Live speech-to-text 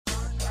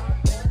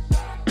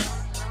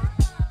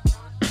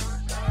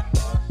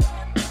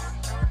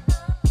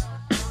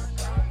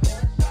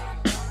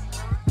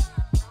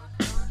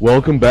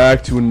Welcome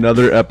back to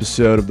another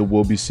episode of the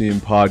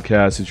WBS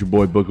podcast. It's your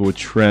boy Booker with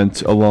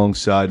Trent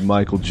alongside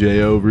Michael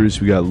J.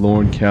 Overs. We got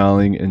Lauren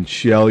Cowling and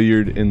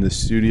Shellyard in the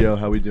studio.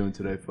 How we doing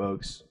today,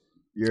 folks?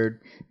 You're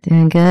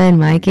doing good,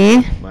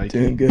 Mikey.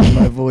 Doing good.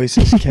 My voice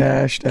is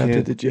cashed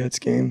after the Jets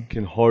game.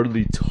 Can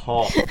hardly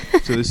talk.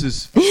 So this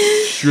is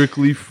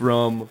strictly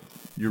from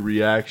your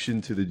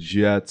reaction to the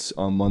Jets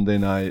on Monday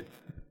night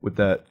with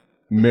that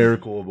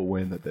miracle of a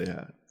win that they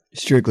had.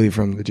 Strictly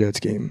from the Jets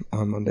game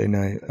on Monday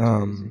night.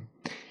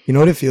 You know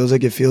what it feels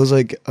like? It feels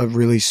like a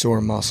really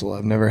sore muscle.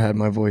 I've never had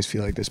my voice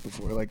feel like this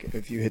before. Like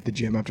if you hit the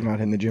gym after not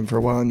hitting the gym for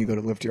a while and you go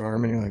to lift your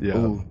arm and you're like,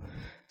 oh,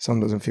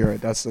 something doesn't feel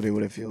right. That's literally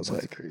what it feels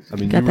like. Crazy. I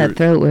mean, got that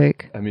throat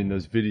work. I mean,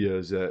 those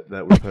videos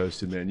that were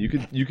posted, man, you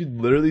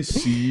could literally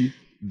see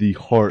the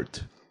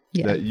heart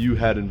that you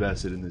had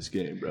invested in this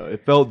game, bro.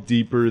 It felt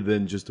deeper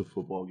than just a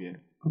football game.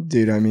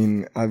 Dude, I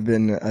mean, I've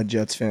been a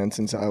Jets fan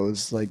since I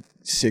was like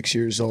 6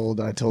 years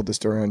old. I told the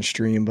story on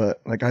stream, but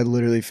like I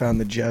literally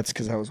found the Jets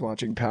because I was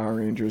watching Power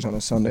Rangers on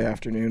a Sunday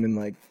afternoon and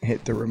like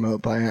hit the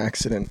remote by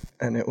accident.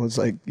 And it was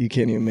like, you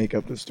can't even make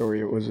up the story.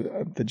 It was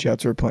the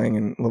Jets were playing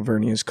and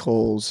Lavernius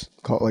Coles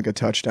caught like a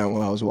touchdown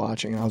while I was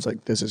watching. I was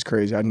like, this is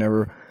crazy. I'd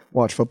never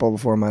watched football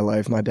before in my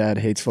life. My dad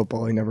hates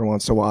football. He never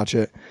wants to watch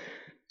it.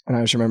 And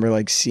I just remember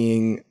like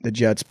seeing the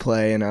Jets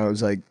play and I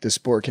was like, the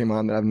sport came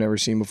on that I've never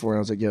seen before. And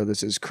I was like, yo,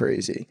 this is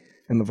crazy.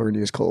 And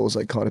Lavernius Coles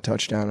like caught a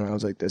touchdown and I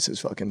was like, this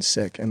is fucking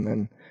sick. And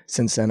then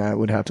since then I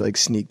would have to like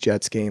sneak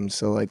Jets games.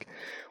 So like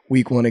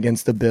week 1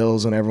 against the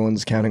Bills when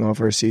everyone's counting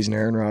off our season,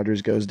 Aaron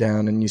Rodgers goes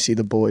down and you see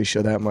the boys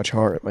show that much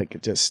heart. Like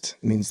it just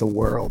means the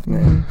world,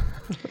 man.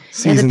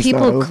 And the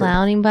people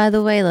clowning, by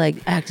the way, like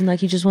acting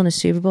like you just won the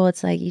Super Bowl.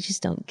 It's like, you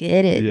just don't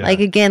get it. Yeah. Like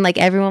again, like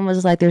everyone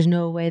was like, there's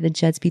no way the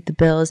Jets beat the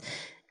Bills.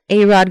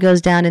 A-Rod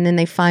goes down and then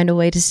they find a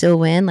way to still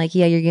win. Like,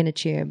 yeah, you're going to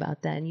cheer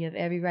about that. And you have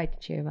every right to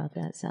cheer about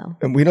that. So,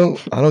 and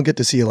I don't get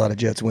to see a lot of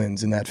Jets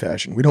wins in that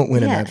fashion. We don't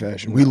win in that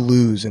fashion. We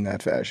lose in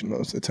that fashion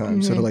most of the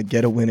time. So to like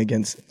get a win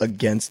against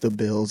the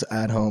Bills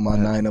at home on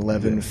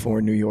 9/11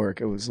 for New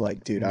York, it was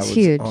like, dude, I was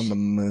huge. On the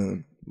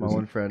moon. My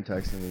one friend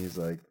texted me, he's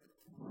like,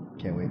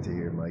 can't wait to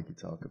hear Mikey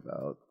talk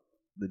about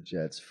the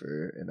Jets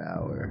for an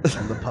hour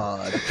on the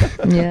pod.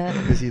 Yeah.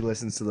 Because he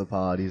listens to the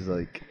pod. He's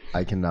like,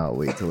 I cannot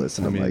wait to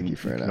listen to Mikey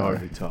for an hour.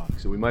 Already talk,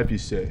 so we might be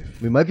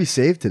safe. We might be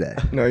safe today.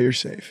 No, you're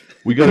safe.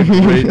 We got a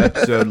great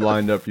episode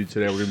lined up for you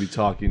today. We're going to be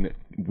talking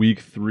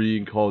week 3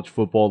 in college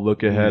football,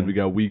 look ahead. We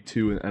got week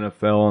 2 in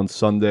NFL on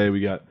Sunday.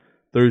 We got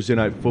Thursday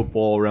night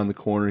football around the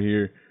corner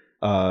here.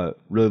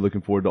 Really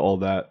looking forward to all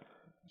that.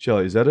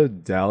 Shelly, is that a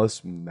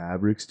Dallas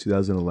Mavericks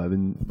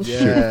 2011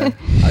 Yeah,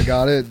 I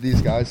got it.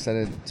 These guys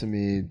sent it to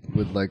me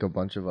with like a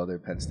bunch of other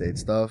Penn State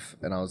stuff.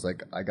 And I was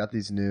like, I got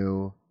these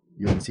new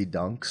UNC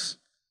dunks,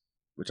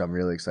 which I'm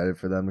really excited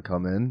for them to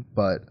come in.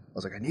 But I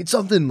was like, I need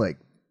something like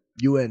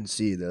UNC.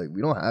 They're like,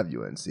 we don't have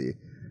UNC.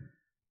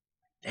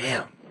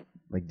 Damn.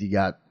 Like, do you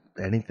got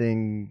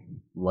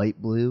anything light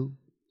blue?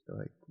 They're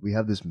like, we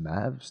have this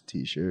Mavs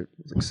t-shirt.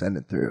 I was like, send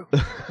it through.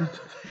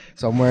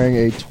 So I'm wearing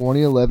a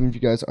 2011, if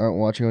you guys aren't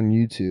watching on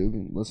YouTube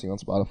and listening on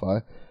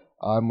Spotify,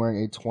 I'm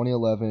wearing a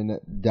 2011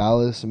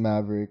 Dallas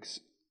Mavericks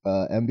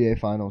NBA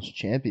Finals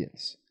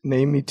champions.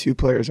 Name me 2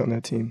 players on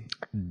that team.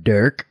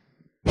 Dirk.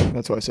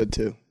 That's why I said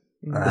 2.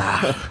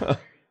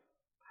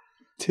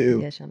 2.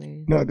 Yeah, Sean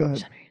Marion. No, go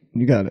ahead.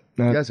 You got it.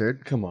 You guys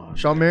heard? Come on.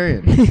 Sean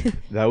Marion.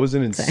 That was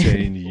an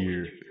insane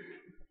year.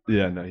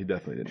 Yeah, no, he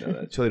definitely didn't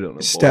know that. Chili don't know.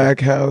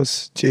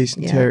 Stackhouse,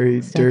 Jason Terry,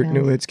 Dirk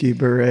Nowitzki,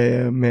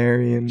 Barea,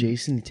 Marion.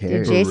 Jason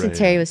Terry. Dude, Jason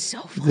Terry was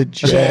so the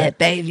Jet,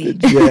 baby.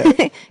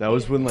 That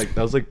was when that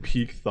was like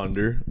peak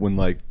Thunder when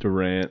like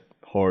Durant,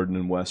 Harden,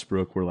 and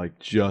Westbrook were like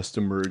just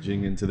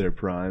emerging into their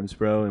primes,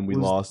 bro, and we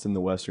lost in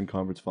the Western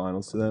Conference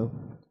Finals to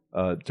them.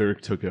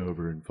 Dirk took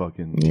over and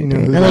fucking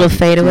a little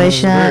fadeaway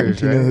shot.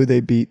 Do you know who they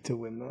beat to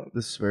win that?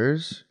 The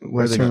Spurs?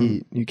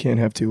 Western. You can't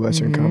have 2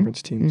 Western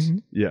Conference teams.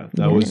 Yeah,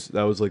 that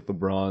was like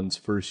LeBron's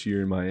first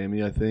year in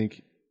Miami, I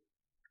think.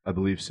 I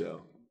believe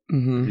so.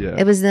 Yeah,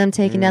 it was them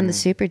taking down the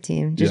super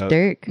team. Just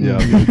Dirk. Yeah,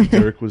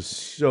 Dirk was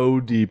so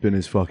deep in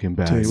his fucking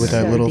bag. Dude, with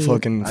that little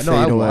fucking I know.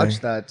 I fadeaway.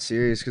 watched that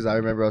series because I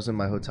remember I was in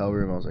my hotel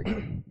room. I was like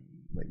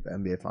the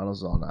NBA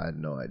Finals was on. I had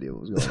no idea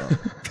what was going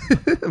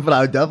on. But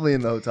I was definitely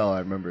in the hotel. I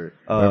remember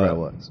wherever I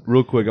was.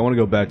 Real quick, I want to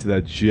go back to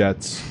that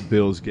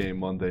Jets-Bills game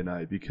Monday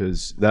night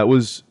because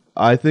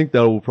I think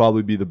that will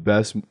probably be the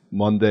best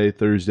Monday,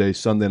 Thursday,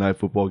 Sunday night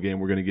football game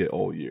we're going to get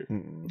all year.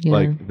 Yeah.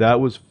 Like, that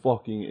was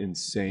fucking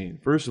insane.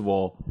 First of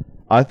all,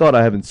 I thought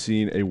I haven't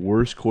seen a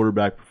worse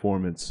quarterback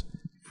performance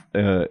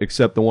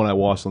except the one I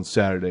watched on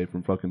Saturday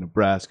from fucking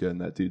Nebraska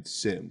and that dude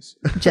Sims.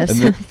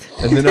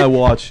 And then I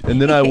watched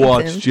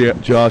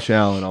Josh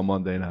Allen on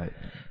Monday night.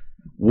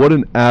 What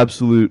an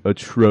absolute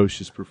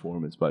atrocious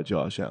performance by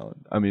Josh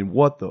Allen. I mean,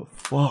 what the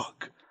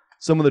fuck?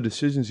 Some of the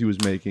decisions he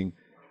was making.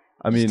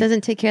 I mean, he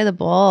doesn't take care of the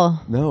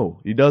ball. No,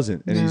 he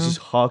doesn't. And he's just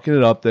hawking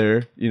it up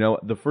there. You know,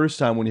 the first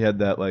time when he had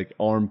that like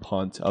arm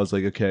punt, I was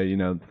like, okay,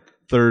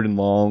 3rd and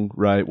long,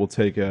 right? We'll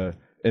take a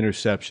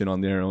interception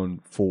on their own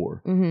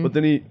 4. But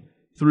then he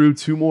threw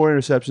 2 more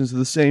interceptions to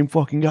the same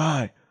fucking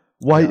guy.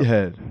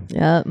 Whitehead.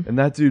 Yep. And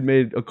that dude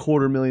made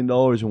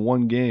 $250,000 in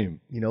one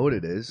game. You know what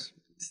it is?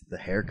 It's the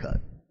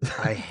haircut.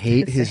 I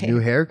hate his new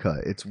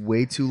haircut. It's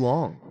way too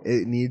long.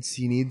 He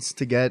needs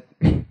to get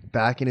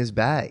back in his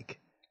bag.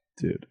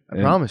 Dude. I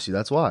promise you,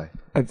 that's why.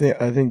 I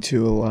think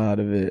too, a lot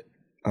of it,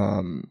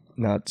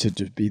 not to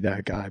just be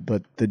that guy,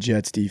 but the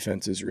Jets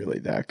defense is really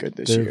that good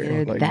this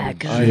year. They're that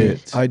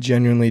good. I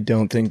genuinely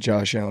don't think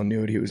Josh Allen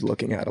knew what he was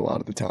looking at a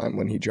lot of the time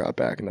when he dropped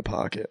back in the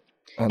pocket.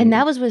 And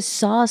that was with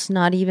Sauce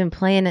not even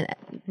playing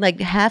like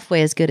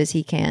halfway as good as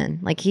he can.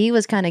 Like he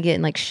was kind of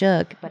getting like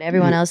shook, but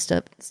everyone else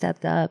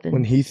stepped up. And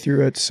when he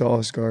threw at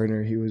Sauce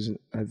Gardner, he was,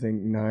 I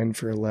think, 9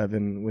 for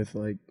 11 with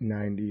like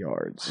 90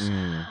 yards.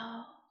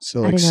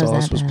 So like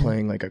Sauce was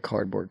playing like a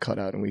cardboard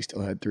cutout, and we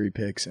still had 3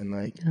 picks, and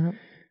like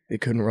they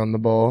couldn't run the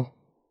ball.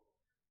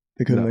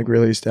 They couldn't like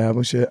really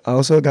establish it. I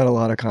also got a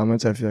lot of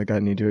comments. I feel like I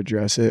need to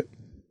address it,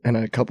 and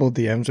a couple of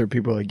DMs where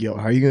people are like, "Yo,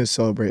 how are you going to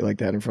celebrate like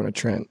that in front of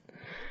Trent?"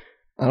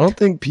 I don't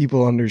think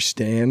people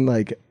understand.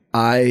 Like,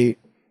 I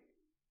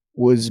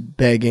was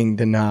begging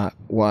to not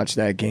watch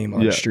that game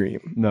on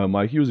stream. No,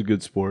 Mike, he was a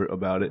good sport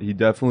about it. He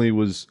definitely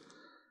was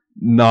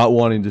not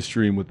wanting to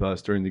stream with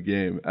us during the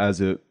game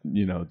as a,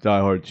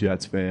 diehard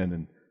Jets fan,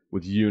 and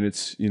with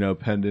units,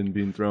 pending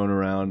being thrown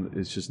around.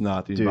 It's just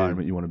not the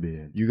environment you want to be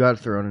in. You got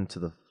thrown into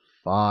the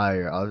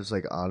fire. I was just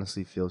like,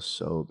 honestly feel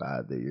so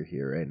bad that you're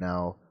here right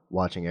now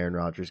watching Aaron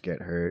Rodgers get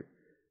hurt,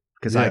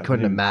 because I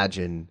couldn't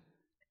imagine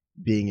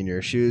being in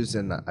your shoes.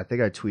 And I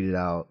think I tweeted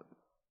out,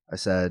 I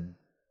said,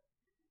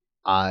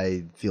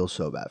 I feel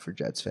so bad for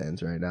Jets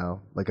fans right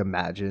now. Like,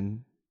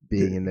 imagine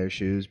being in their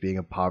shoes, being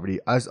a poverty.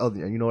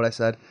 You know what I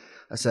said?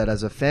 I said,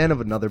 as a fan of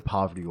another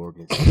poverty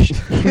organization,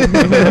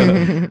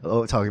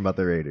 talking about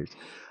the Raiders,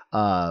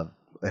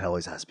 it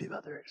always has to be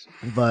about the Raiders.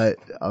 But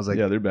I was like,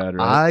 yeah, they're bad,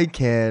 right? I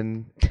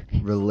can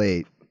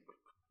relate.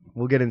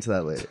 We'll get into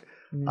that later.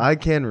 I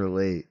can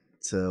relate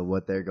to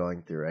what they're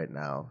going through right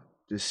now.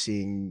 Just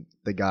seeing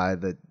the guy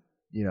that,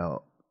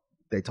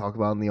 they talk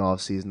about in the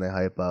offseason, they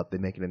hype up, they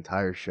make an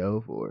entire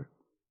show for.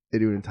 They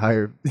do an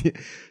entire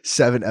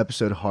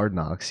 7-episode Hard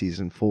Knocks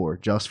season 4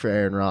 just for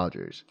Aaron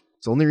Rodgers.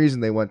 It's the only reason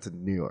they went to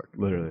New York.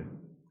 Literally.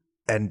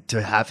 And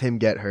to have him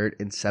get hurt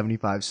in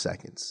 75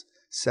 seconds.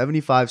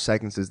 75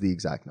 seconds is the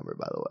exact number,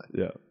 by the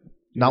way. Yeah.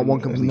 Not one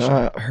completion.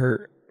 Not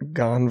hurt.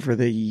 Gone for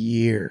the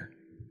year.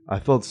 I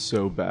felt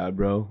so bad,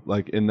 bro.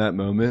 Like, in that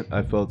moment,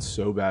 I felt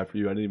so bad for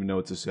you. I didn't even know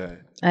what to say.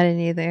 I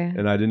didn't either.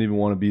 And I didn't even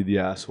want to be the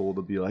asshole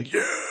to be like,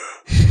 yeah.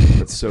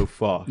 That's so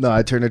fucked. No,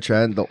 I turned to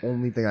Trent. The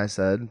only thing I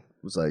said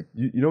was like...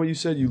 You know what you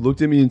said? You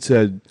looked at me and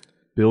said,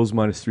 Bills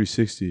minus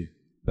 360.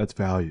 That's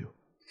value.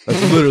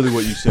 That's literally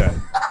what you said.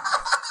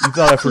 You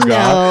thought I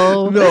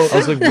forgot? No. I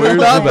was like, where's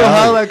the value?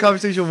 How that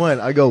conversation went.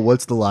 I go,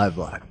 what's the live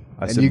line?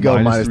 And you go,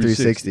 minus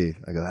 360.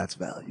 I go, that's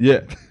value.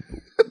 Yeah.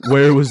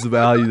 Where was the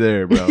value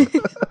there, bro?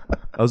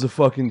 That was a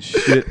fucking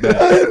shit bet.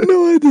 I had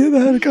no idea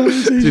that had a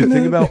conversation. Dude,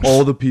 think about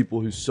all the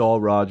people who saw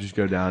Rodgers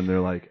go down and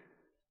they're like,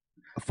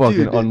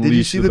 fucking unleash. Did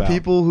you see the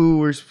people who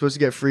were supposed to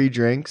get free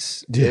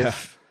drinks? Yeah.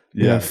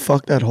 Yeah,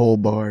 fuck that whole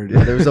bar.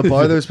 Yeah, there was a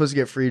bar that was supposed to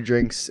get free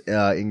drinks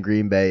in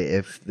Green Bay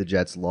if the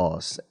Jets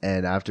lost.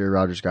 And after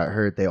Rodgers got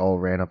hurt, they all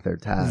ran up their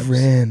tabs.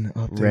 Ran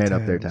up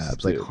their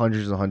tabs. Like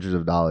hundreds and hundreds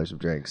of dollars of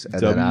drinks. And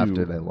then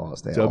after they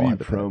lost, they all had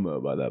to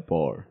promo by that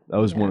bar. That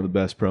was one of the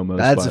best promos.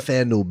 That's a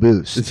FanDuel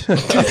boost.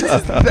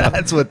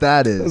 That's what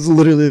that is. That's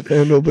literally a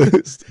FanDuel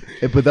boost.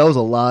 But that was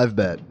a live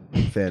bet,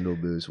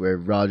 FanDuel boost, where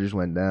Rodgers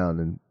went down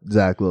and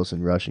Zach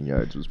Wilson rushing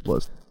yards was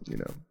plus,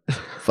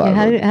 5.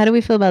 How do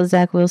we feel about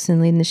Zach Wilson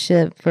leading the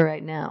ship for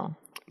right now?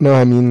 No,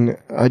 I mean,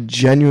 I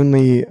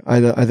genuinely,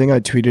 I think I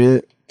tweeted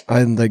it. I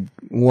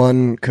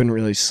couldn't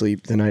really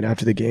sleep the night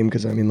after the game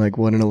because,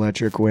 what an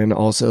electric win.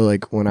 Also,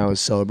 when I was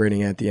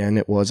celebrating at the end,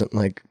 it wasn't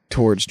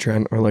towards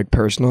Trent or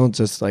personal. It's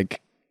just the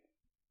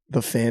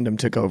fandom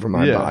took over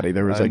my body.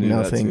 There was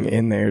nothing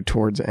in there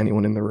towards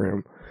anyone in the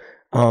room.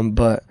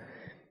 But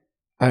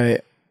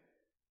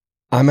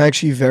I'm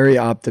actually very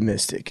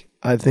optimistic.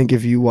 I think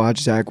if you watch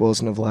Zach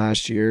Wilson of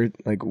last year,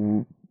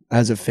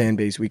 as a fan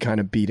base, we kind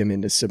of beat him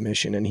into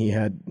submission, and he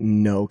had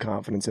no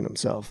confidence in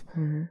himself.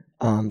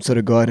 Mm-hmm. So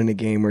to go out in a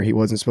game where he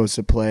wasn't supposed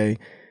to play,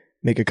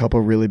 make a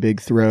couple really big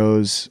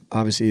throws.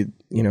 Obviously,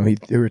 he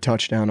threw a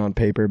touchdown on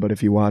paper, but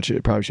if you watch it,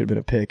 it probably should have been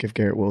a pick if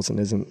Garrett Wilson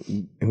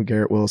isn't who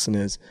Garrett Wilson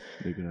is.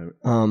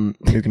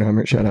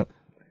 Nukenheimer, shout out.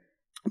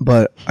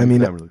 But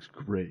Nukenheimer looks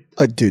great.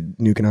 Dude,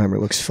 Nukenheimer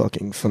looks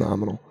fucking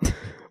phenomenal.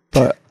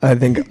 But I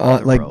think,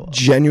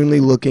 genuinely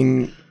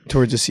looking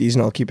towards the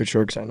season, I'll keep it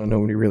short because I know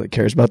nobody really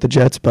cares about the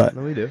Jets. But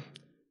no, we do.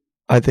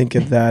 I think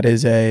if that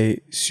is a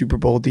Super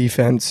Bowl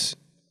defense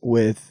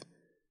with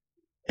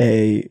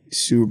a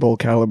Super Bowl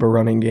caliber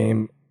running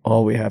game,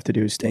 all we have to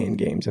do is stay in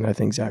games. And I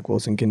think Zach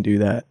Wilson can do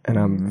that. And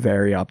I'm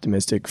very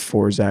optimistic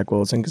for Zach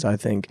Wilson because I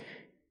think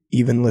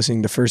even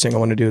listening, the first thing I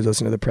want to do is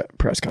listen to the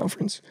press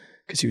conference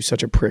because he was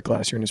such a prick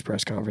last year in his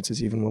press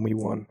conferences, even when we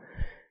won.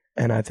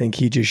 And I think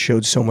he just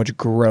showed so much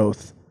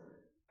growth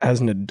as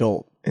an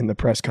adult in the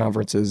press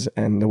conferences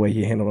and the way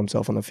he handled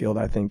himself on the field.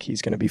 I think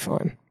he's going to be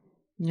fine.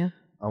 Yeah.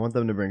 I want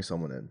them to bring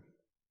someone in.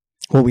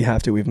 Well, we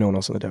have to. We have no one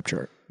else on the depth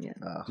chart. Yeah.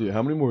 Dude,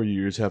 how many more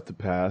years have to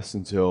pass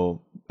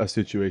until a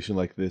situation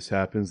like this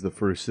happens? The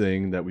first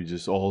thing that we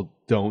just all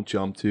don't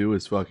jump to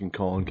is fucking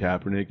Colin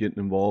Kaepernick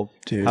getting involved.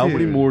 Dude. How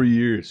many more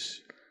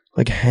years?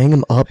 Like, hang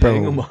him up, bro.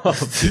 Hang him up.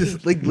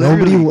 Like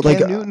Nobody literally, like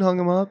Cam Newton hung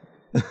him up.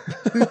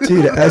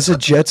 dude. As a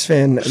Jets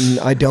fan,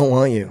 I don't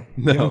want you.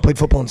 No. You haven't played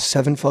football in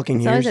 7 fucking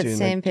It's years, always that dude.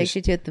 same Like,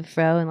 picture too at the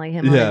fro and like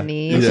him on Yeah. the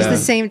knee. It's just Yeah. the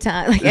same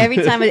time. Like every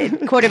time a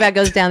quarterback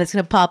goes down, it's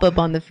gonna pop up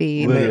on the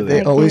feed. Literally. They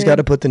Like, always dude. got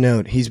to put the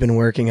note. He's been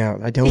working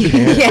out. I don't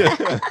care. Yeah.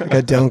 Like,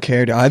 I don't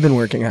care. Dude. I've been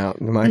working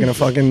out. Am I gonna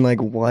fucking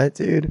like what,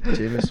 dude?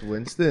 Jameis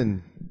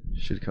Winston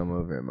should come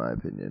over, in my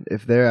opinion.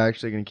 If they're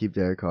actually going to keep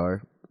Derek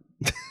Carr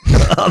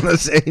on the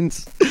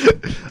Saints.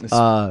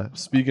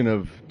 Speaking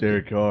of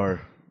Derek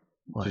Carr,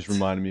 just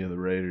reminded me of the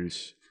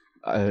Raiders.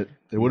 It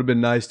would have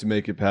been nice to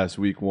make it past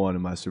week 1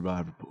 in my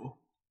survivor pool.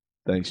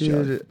 Thanks,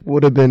 John. Dude,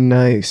 Would have been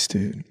nice,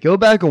 dude. go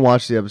back and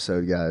watch the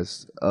episode,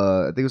 guys.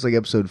 I think it was like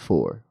episode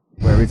 4,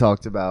 where we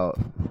talked about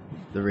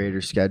the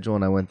Raiders' schedule,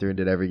 and I went through and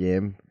did every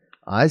game.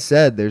 I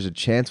said there's a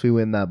chance we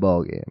win that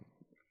ball game.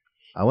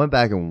 I went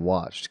back and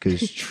watched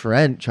because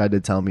Trent tried to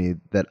tell me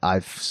that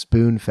I've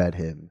spoon-fed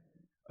him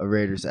a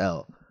Raiders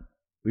L.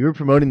 We were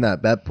promoting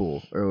that bet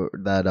pool, or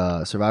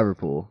that survivor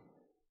pool,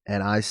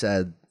 and I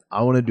said,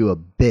 I want to do a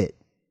bit,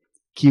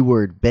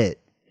 keyword bit,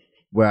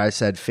 where I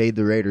said fade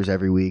the Raiders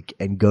every week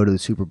and go to the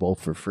Super Bowl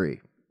for free.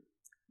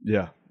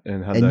 Yeah.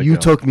 And how'd And that you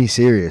go? took me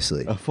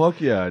seriously.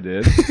 Fuck yeah, I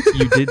did.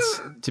 You did.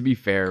 To be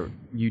fair,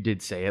 you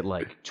did say it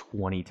like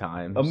 20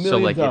 times. A million So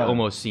like times. it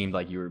almost seemed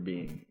like you were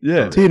being.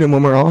 Yeah. Dude, and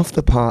when we're off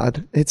the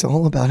pod, it's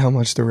all about how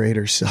much the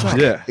Raiders suck.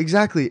 Yeah.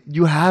 Exactly.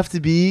 You have to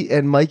be,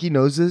 and Mikey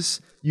knows this.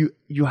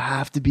 You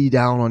have to be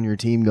down on your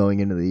team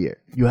going into the year.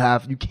 You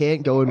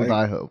can't go in with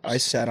high hopes. I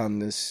sat on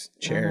this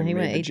chair and He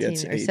made went the 18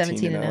 Jets or 18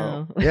 17 and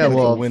 0. Yeah, With a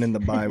well, win in the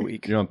bye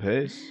week. You're on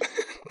pace.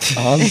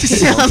 On On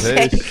pace. on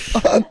pace.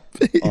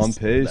 On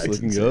pace. That's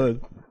Looking insane.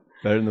 good.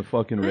 Better than the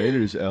fucking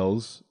Raiders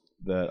L's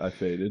that I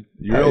faded.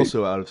 You're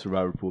also out of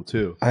survivor pool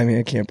too. I mean,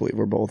 I can't believe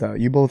we're both out.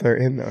 You both are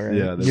in though, right?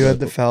 Yeah, they're You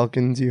had the both-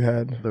 Falcons. You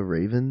had the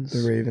Ravens.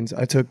 the Ravens.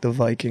 I took the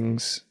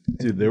Vikings.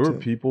 Dude, there were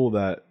people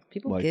that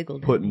People like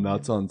giggled put at me.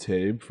 nuts on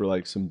tape for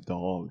like some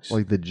dogs.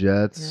 Like the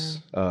Jets.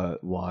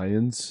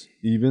 Lions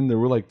even. There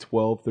were like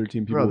 12,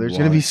 13 people. Bro, with there's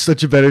going to be Lions.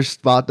 such a better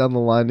spot down the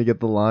line to get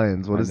the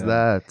Lions. What I is know.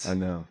 that? I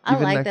know. I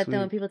Even like next that though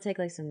when week. people take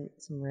like some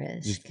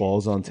risk. Just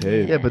balls on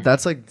tape. Yeah, but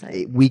that's like It's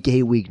like- week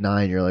 8, week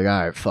 9. You're like,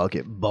 all right, fuck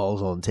it.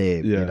 Balls on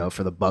tape, Yeah. you know,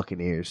 for the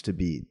Buccaneers to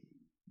beat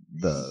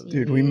the...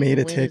 Dude, we made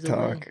a Win is a win.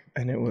 TikTok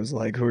and it was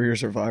like, who are your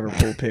survivor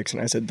pool picks?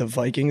 And I said the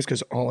Vikings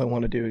because all I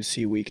want to do is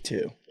see week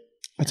 2.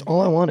 That's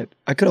all I wanted.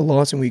 I could have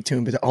lost in week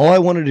 2, but all I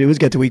wanted to do was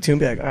get to week 2 and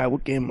be like, all right,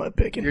 what game am I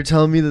picking? You're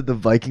telling me that the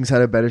Vikings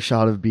had a better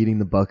shot of beating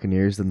the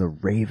Buccaneers than the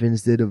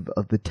Ravens did of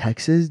the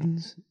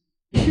Texans?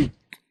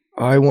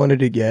 I wanted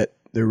to get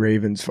the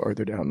Ravens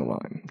farther down the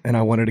line, and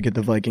I wanted to get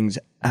the Vikings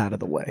out of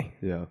the way.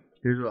 Yeah.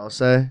 Here's what I'll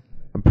say.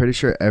 I'm pretty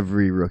sure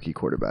every rookie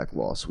quarterback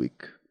lost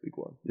week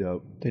 1. Yep.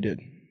 They did.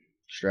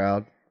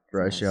 Stroud,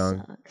 Bryce That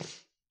Young,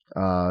 sucks.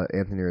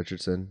 Anthony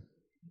Richardson.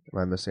 Am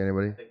I missing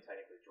anybody?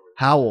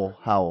 Howell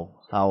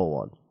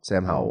won.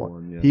 Sam Howell Howell won.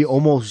 won, yes. He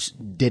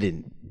almost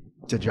didn't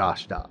to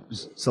Josh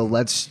Dobbs. So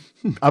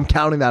I'm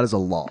counting that as a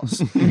loss.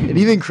 And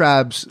even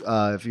Krabs,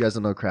 if you guys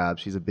don't know Krabs,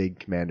 he's a big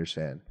Commanders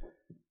fan.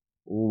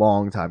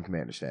 Long-time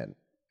Commanders fan.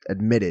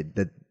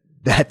 Admitted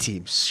that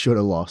team should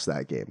have lost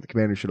that game. The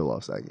Commanders should have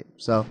lost that game.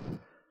 So,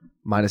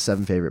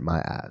 -7 favorite, my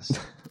ass.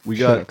 We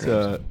Shut got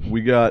up,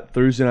 we got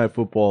Thursday night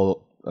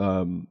football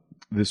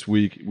this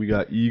week. We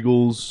got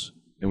Eagles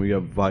and we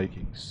got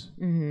Vikings.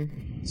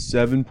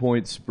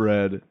 7-point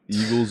spread.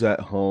 Eagles at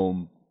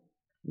home.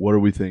 What are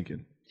we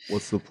thinking?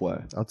 What's the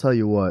play? I'll tell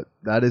you what,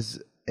 that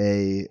is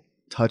a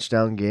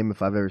touchdown game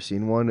if I've ever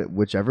seen one.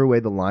 Whichever way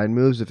the line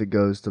moves, if it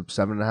goes to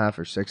 7.5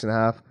 or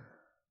 6.5,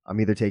 I'm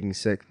either taking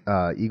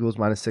Eagles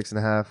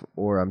 -6.5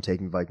 or I'm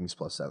taking Vikings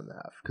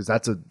 +7.5 because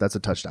that's a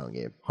touchdown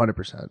game,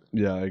 100%.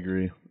 Yeah, I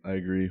agree.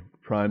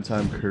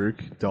 Primetime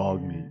Kirk,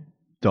 dog meat.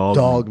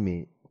 Dog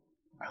meat.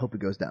 I hope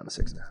it goes down to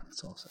 6.5.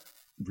 That's all I'm saying.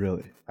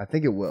 Really? I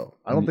think it will.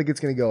 I don't think it's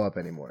going to go up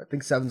anymore. I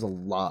think 7's a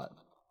lot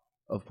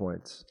of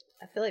points.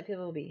 I feel like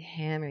people will be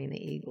hammering the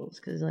Eagles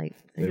because like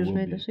They they just will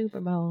made be. the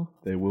Super Bowl.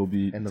 They will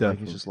be. And the definitely.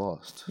 Vikings just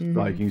lost.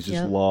 Vikings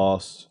just Yep.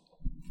 lost.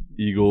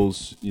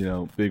 Eagles,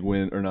 big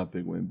win, or not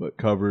big win, but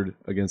covered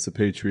against the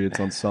Patriots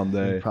on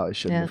Sunday. Probably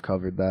shouldn't Yeah. have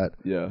covered that.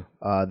 Yeah.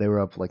 They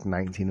were up like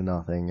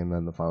 19-0, and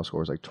then the final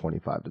score was like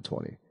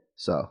 25-20.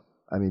 So,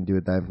 I mean, do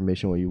with that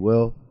information what you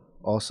will.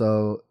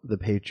 Also, the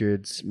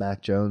Patriots,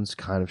 Mac Jones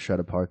kind of shred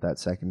apart that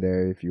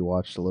secondary. If you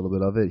watched a little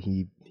bit of it,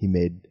 he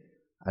made.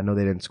 I know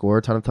they didn't score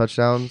a ton of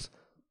touchdowns,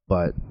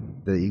 but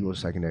the Eagles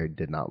secondary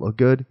did not look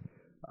good.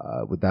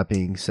 With that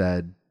being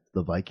said,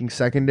 the Vikings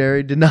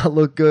secondary did not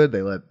look good.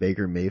 They let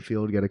Baker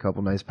Mayfield get a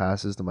couple nice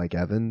passes to Mike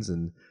Evans,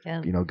 and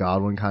Yeah.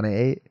 Godwin kind of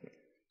ate.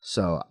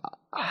 So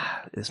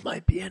this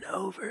might be an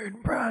over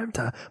in prime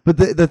time. But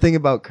the thing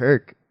about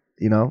Kirk,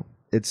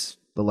 it's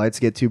the lights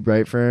get too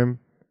bright for him.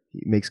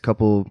 He makes a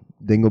couple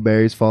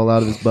dingleberries fall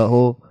out of his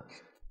butthole,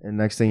 And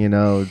next thing you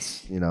know,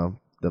 it's,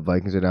 the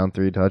Vikings are down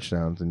 3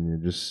 touchdowns, and you're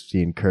just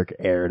seeing Kirk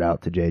air it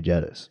out to Jay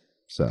Jettis.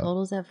 So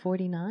Total's at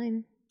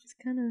 49. It's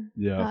kind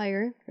of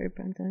higher for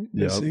primetime.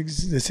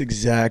 This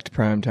exact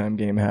primetime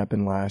game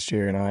happened last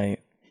year, and I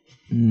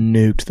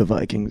nuked the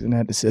Vikings and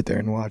had to sit there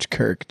and watch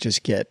Kirk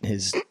just get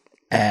his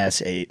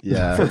ass ate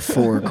for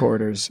 4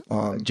 quarters.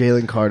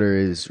 Jalen Carter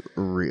is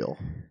real.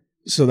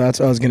 So that's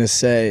what I was going to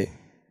say.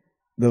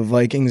 The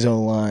Vikings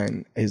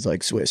O-line is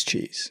like Swiss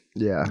cheese.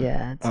 Yeah.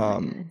 Yeah. It's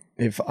really good.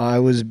 If I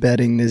was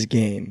betting this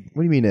game...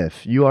 What do you mean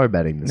if? You are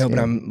betting this game. No,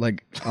 but I'm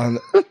like...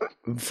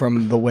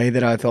 from the way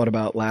that I thought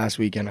about last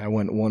weekend, I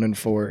went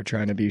 1-4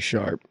 trying to be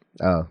sharp.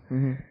 Oh.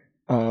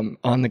 Mm-hmm.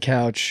 On the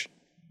couch,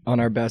 on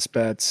our best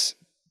bets,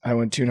 I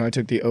went 2-0. I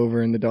took the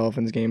over in the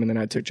Dolphins game, and then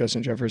I took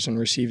Justin Jefferson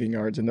receiving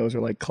yards, and those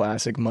are like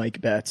classic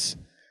Mike bets.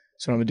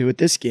 So what I'm going to do with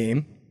this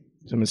game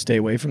is I'm going to stay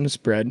away from the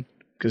spread,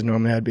 because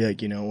normally I'd be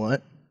like, you know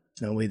what?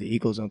 No way the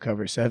Eagles don't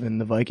cover 7.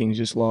 The Vikings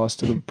just lost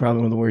to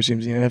probably one of the worst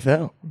teams in the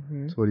NFL.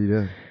 Mm-hmm. So what do you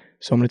do?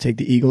 So I'm going to take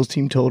the Eagles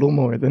team total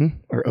more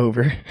than, or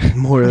over.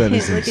 More than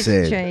is Look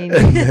insane.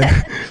 at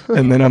the train.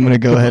 and then I'm going to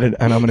go ahead and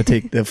I'm going to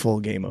take the full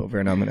game over,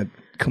 and I'm going to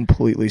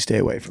completely stay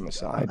away from the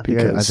side.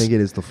 I think it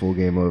is the full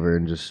game over,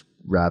 and just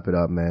wrap it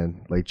up,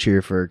 man. Like,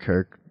 cheer for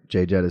Kirk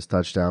Jay Jettis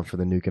touchdown for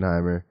the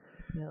Nukenheimer.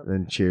 Yep.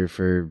 Then cheer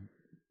for,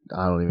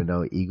 I don't even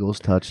know, Eagles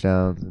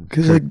touchdowns.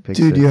 Because, like,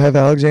 dude, you have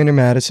Alexander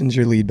Madison's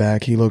your lead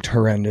back. He looked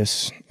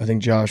horrendous. I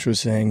think Josh was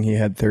saying he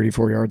had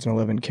 34 yards and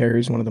 11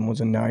 carries. One of them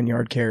was a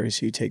 9-yard carry,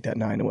 so you take that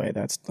 9 away.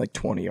 That's like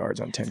 20 yards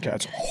on 10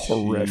 catches.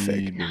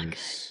 Horrific.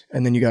 Jeez.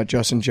 And then you got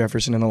Justin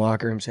Jefferson in the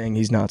locker room saying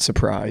he's not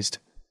surprised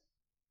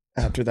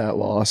after that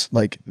loss.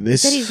 Like,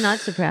 this. He said he's not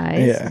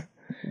surprised. Yeah.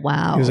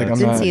 Wow. He was like, I'm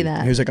Didn't not, see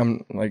that. He was like,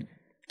 I'm like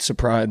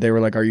surprised. They were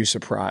like, are you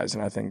surprised?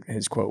 And I think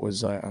his quote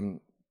was,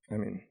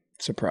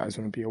 surprised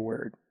wouldn't be a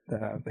word.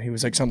 He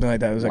was like something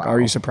like that. It was like,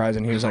 are you surprised?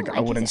 And he was like, I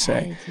wouldn't his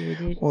say. attitude,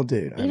 dude. Well,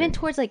 dude. Even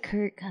towards like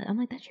Kirk, I'm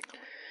like, that's your...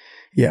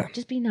 Yeah.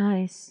 Just be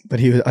nice. But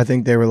I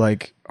think they were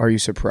like, are you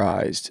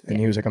surprised? And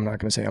he was like, I'm not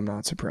going to say I'm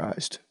not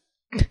surprised.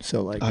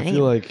 So like, I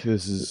feel like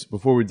this is,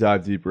 before we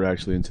dive deeper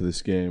actually into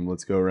this game,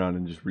 let's go around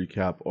and just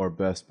recap our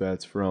best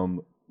bets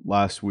from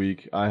last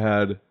week. I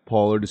had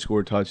Pollard to score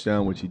a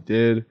touchdown, which he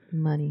did.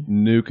 Money.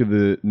 Nuke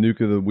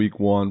of the week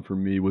 1 for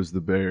me was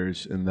the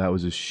Bears, and that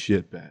was a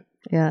shit bet.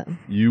 Yeah.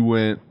 You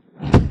went,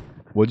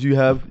 what'd you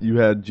have? You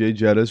had Jay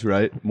Jettis,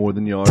 right? More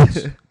than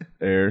yards,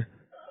 air,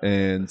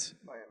 and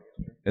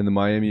the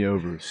Miami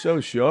over. So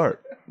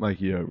sharp,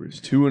 Mikey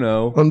overs.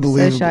 2-0.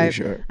 unbelievably So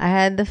sharp. I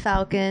had the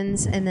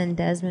Falcons and then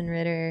Desmond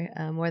Ritter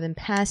more than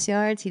pass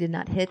yards. He did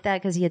not hit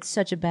that because he had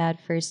such a bad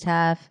first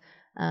half.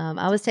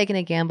 I was taking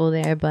a gamble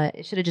there, but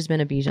it should have just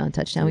been a Bijan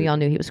touchdown. We all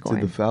knew he was Did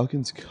scoring. the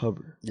Falcons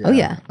cover? Yeah. Oh,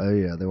 yeah. Oh,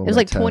 yeah. They won It was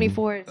by like 10.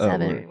 24-7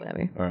 right. or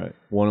whatever. All right.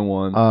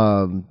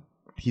 1-1.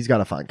 He's got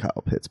to find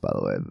Kyle Pitts, by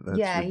the way. That's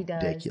Yeah, he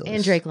does. ridiculous.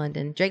 And Drake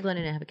London. Drake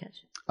London didn't have a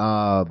catch.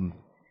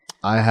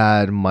 I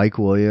had Mike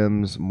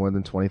Williams more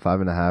than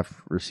 25.5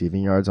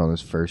 receiving yards on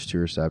his first 2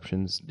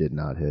 receptions. Did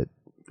not hit.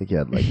 I think he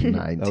had like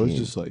 19. That was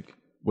just like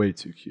way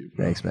too cute.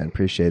 Bro. Thanks, man.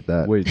 Appreciate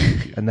that. Way too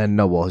cute. And then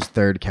his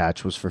third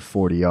catch was for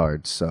 40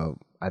 yards. So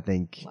I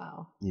think you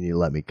need to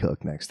let me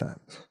cook next time.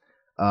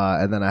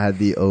 And then I had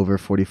the over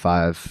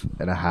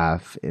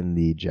 45.5 in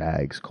the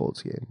Jags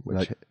Colts game.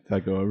 Which Did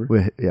that go over?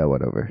 went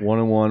over. 1-1,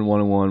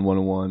 1-1,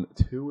 1-1,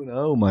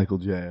 2-0. Michael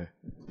J.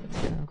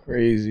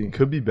 Crazy.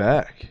 Could be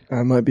back.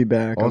 I might be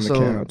back Also,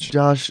 on the couch.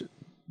 Josh,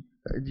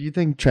 do you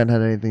think Trent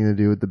had anything to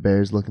do with the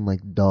Bears looking like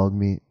dog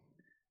meat?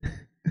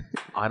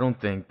 I don't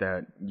think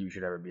that you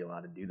should ever be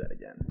allowed to do that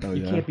again. Oh,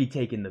 You yeah? can't be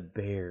taking the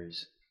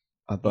Bears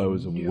I thought it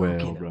was a Nuking whale,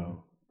 them.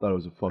 bro. I thought it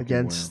was a fucking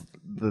Against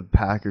whale. the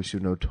Packers, who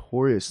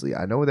notoriously,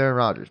 I know they're Aaron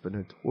Rodgers, but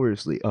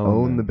notoriously Oh,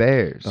 own man. the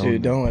Bears. Oh,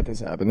 Dude, don't let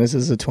this happen. This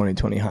is a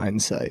 2020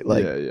 hindsight.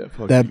 Like, yeah.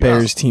 Fuck that you.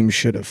 Bears team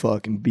should have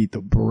fucking beat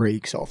the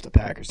brakes off the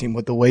Packers team.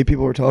 With the way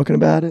people were talking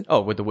about it,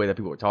 Oh, with the way that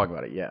people were talking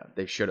about it, yeah,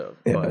 they should have.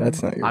 Yeah, but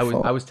that's not your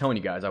fault. I was telling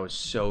you guys, I was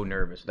so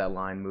nervous with that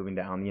line moving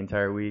down the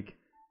entire week,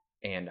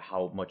 and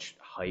how much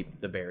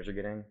hype the Bears are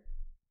getting.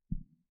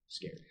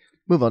 Scared.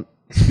 Move on.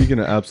 Speaking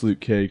of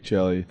absolute cake,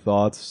 Jelly,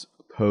 thoughts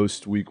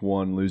post week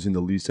 1 losing to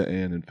Lisa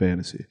Ann in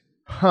fantasy?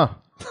 Huh.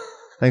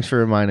 Thanks for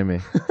reminding me.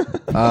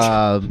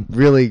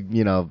 Really,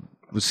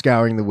 was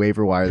scouring the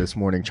waiver wire this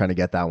morning trying to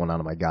get that one out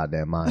of my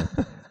goddamn mind.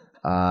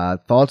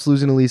 Thoughts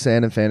losing to Lisa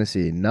Ann in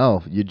fantasy?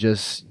 No, you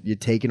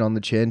take it on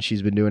the chin.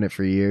 She's been doing it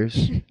for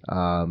years.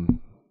 wow.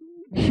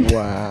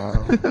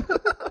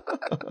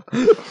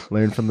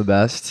 Learn from the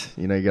best.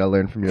 You gotta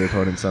learn from your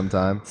opponent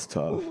sometime. It's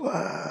tough.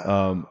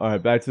 All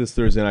right, back to this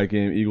Thursday night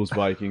game,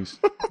 Eagles-Vikings.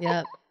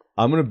 Yep.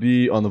 I'm going to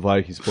be on the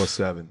Vikings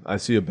 +7. I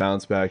see a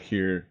bounce back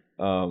here.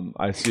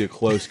 I see a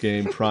close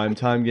game.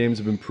 Primetime games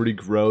have been pretty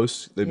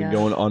gross. They've been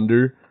going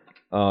under.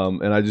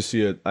 And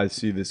I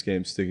see this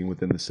game sticking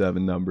within the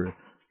 7 number.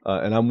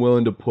 And I'm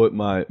willing to put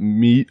my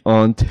meat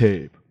on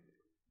tape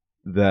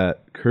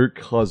that Kirk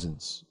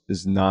Cousins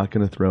is not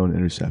going to throw an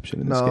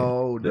interception in this game.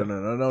 No.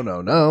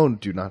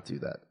 Do not do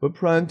that. But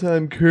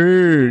primetime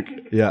Kirk.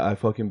 Yeah, I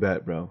fucking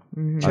bet, bro.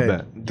 Mm-hmm. I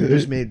bet. You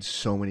just made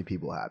so many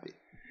people happy.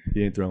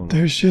 He ain't throwing.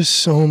 There's just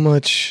so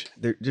much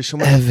There's so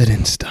many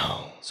evidence,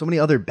 though. So many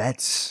other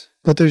bets.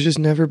 But there's just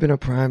never been a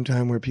prime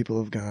time where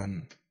people have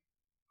gone,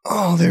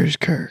 oh, there's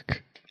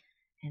Kirk.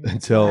 And that's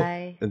Until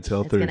why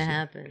Thursday. it's gonna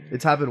happen.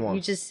 It's happened once.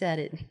 You just said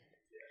it.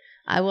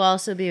 I will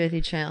also be with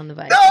you, Trey, on the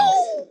Vikings.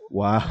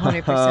 Wow.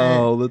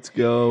 100%. Let's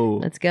go.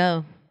 Let's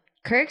go.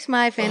 Kirk's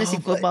my fantasy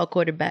football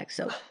quarterback,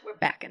 so we're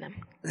backing him,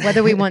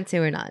 whether we want to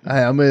or not.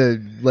 I'm going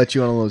to let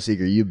you on a little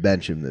secret. You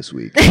bench him this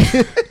week.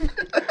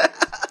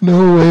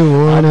 No way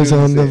one is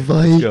on the Let's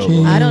go.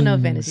 Vikings. I don't know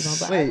fantasy ball,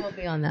 but Wait. I will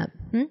be on that.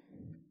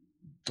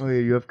 Oh, yeah,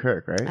 you have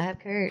Kirk, right? I have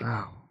Kurt.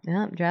 Wow.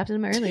 Yeah, drafted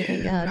him early,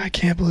 thank God. I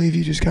can't believe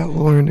you just got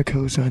Lauren to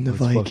co-sign the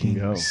Let's fucking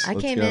go. Vikings. I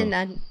Let's came go. in,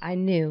 I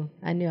knew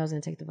I was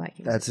going to take the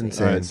Vikings. That's this week.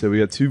 insane. All right, so we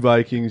got 2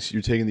 Vikings.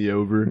 You're taking the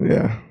over.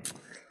 Yeah.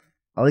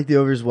 I like the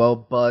over as well,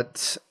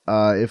 but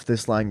if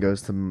this line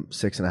goes to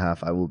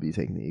 6.5, I will be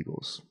taking the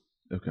Eagles.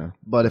 Okay.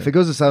 But if it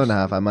goes to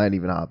 7.5, I might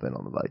even hop in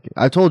on the Vikings.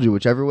 I told you,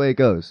 whichever way it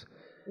goes.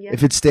 Yeah.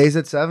 If it stays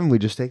at 7, we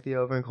just take the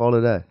over and call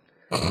it a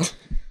day.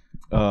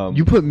 You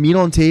You put meat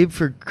on tape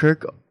for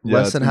Kirk Yeah,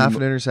 less it's than gonna half be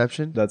an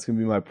interception? That's going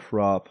to be my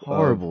prop.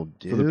 Horrible,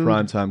 For the dude.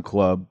 primetime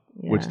club,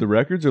 which Yeah. the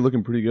records are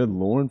looking pretty good.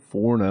 Lauren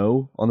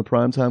 4-0 on the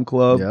primetime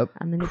club. Yep.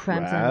 I'm the new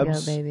primetime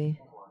Crabs? go, baby.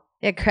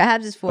 Yeah,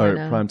 Crabs is Or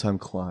 4-0. primetime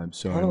climb.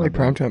 Sorry. I don't my like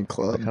bad. primetime I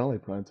club. kind of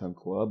like primetime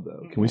club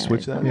though. Can we Yeah,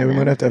 switch that? Yeah, we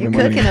might have to have You're a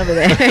money. cooking over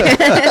there.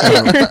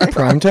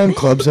 Primetime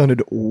club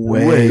sounded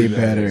way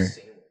better.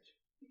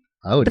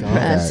 I would do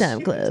that.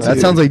 Primetime club. That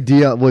sounds like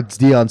Dion. What's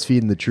Dion's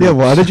feeding the troops? Yeah,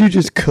 why did you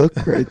just cook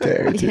right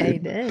there, dude? Yeah, he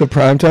did. The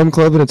primetime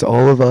club and it's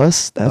all of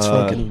us? That's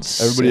fucking Everybody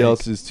sick.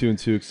 else is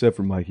 2-2 except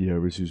for Mikey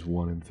Overs, who's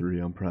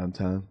 1-3 on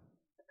primetime.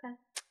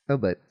 No,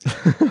 but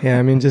Yeah,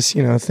 I mean, just,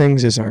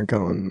 things just aren't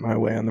going my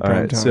way on the All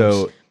prime right, times.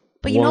 so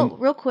But you know,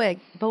 real quick,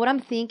 but what I'm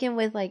thinking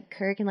with like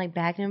Kirk and like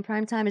backing in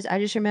prime time is I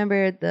just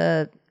remember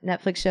the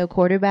Netflix show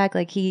Quarterback.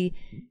 Like he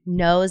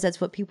knows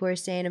that's what people are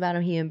saying about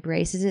him. He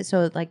embraces it.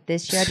 So like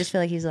this year, I just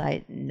feel like he's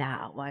like,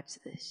 nah, watch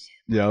this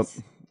shit. Yep,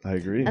 I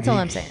agree. That's all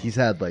I'm saying. he's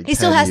had like He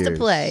still 10 has to years.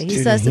 play. He Dude,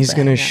 still has to he's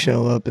play, gonna yeah.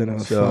 show up in a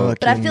So- fucking...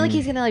 But I feel like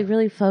he's gonna like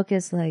really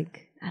focus.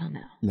 Like I don't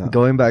know. No.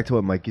 Going back to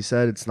what Mikey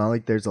said, it's not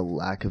like there's a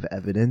lack of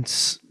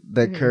evidence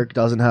that Mm-hmm. Kirk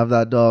doesn't have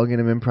that dog in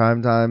him in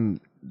prime time.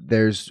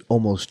 There's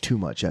almost too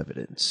much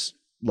evidence.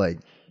 Like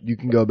you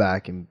can go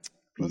back and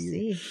We'll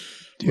see.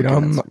 Dude,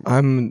 looking at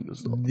I'm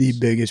some the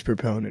biggest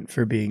proponent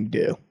for being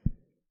due.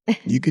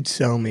 You could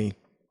sell me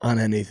on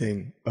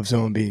anything of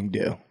someone being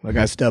due. Like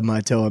I stub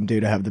my toe, I'm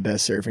due to have the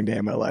best surfing day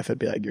of my life. I'd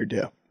be like, you're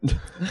due.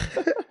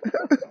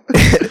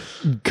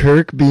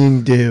 Kirk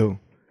being due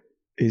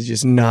is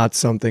just not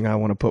something I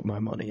want to put my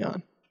money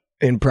on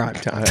in prime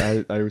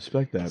time. I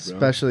respect that, bro.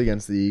 especially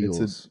against the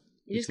Eagles.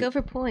 You just go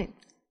for points.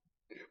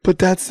 But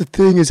that's the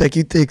thing is like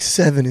you think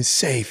 7 is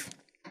safe.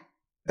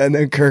 And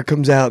then Kirk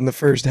comes out in the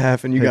first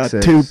half and you Pick got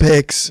 6. 2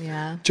 picks.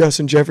 Yeah.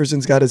 Justin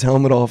Jefferson's got his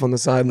helmet off on the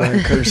sideline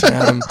cursing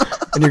at him.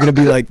 And you're going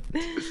to be like,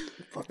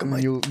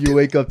 You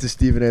wake up to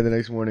Stephen A the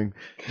next morning.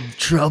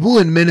 Trouble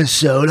in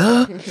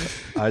Minnesota?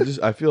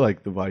 I feel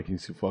like the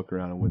Vikings could fuck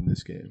around and win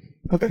this game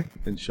okay.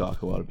 and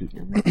shock a lot of people.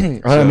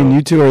 I mean,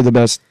 you two are the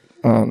best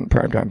on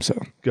primetime, so.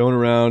 Going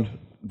around,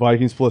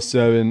 Vikings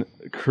 +7,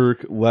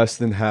 Kirk less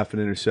than half an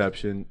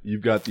interception.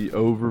 You've got the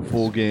over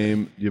full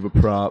game. You have a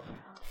prop.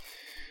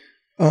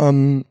 I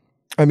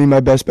mean, my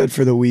best bet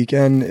for the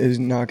weekend is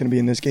not going to be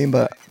in this game,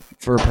 but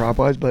for prop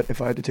wise. But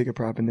if I had to take a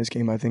prop in this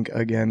game, I think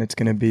again it's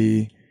going to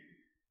be.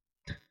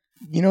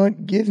 You know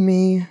what? Give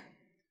me.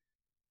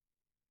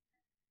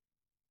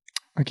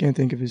 I can't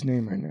think of his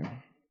name right now.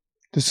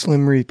 The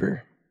Slim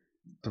Reaper.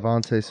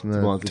 Devontae Smith.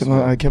 Devontae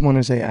Smith. I kept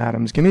wanting to say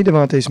Adams. Give me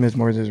Devontae Smith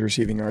more as his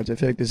receiving yards. I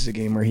feel like this is a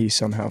game where he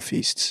somehow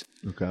feasts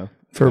Okay.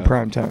 for Yeah.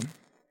 prime time.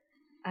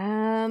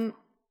 I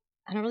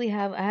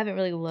haven't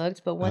really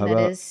looked, but one How that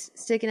about- is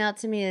sticking out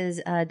to me is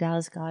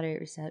Dallas Goedert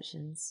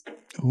receptions.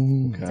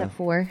 Ooh. It's at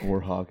 4. Or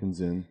Hawkins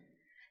in.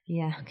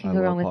 Yeah, I can't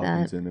go wrong love with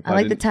Hawkins that. in. If I I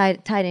like the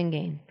didn't- tight end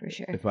game for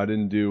sure. If I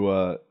didn't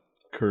do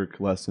Kirk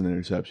less than an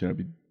interception, I'd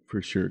be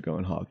for sure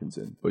going Hawkins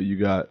in. But you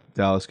got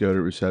Dallas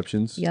Goedert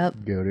receptions. Yep.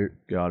 Goater.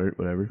 Goddard,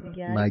 whatever.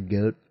 My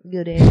goat.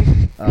 Good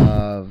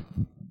air.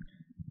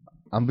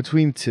 I'm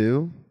between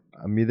 2.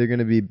 I'm either going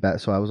to be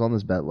bet. So I was on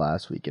this bet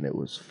last week and it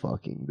was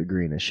fucking the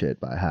green as shit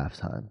by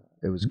halftime.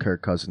 It was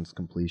Kirk Cousins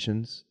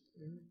completions.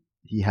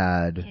 He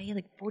had Yeah, he had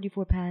like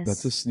 44 passes.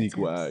 That's a sneak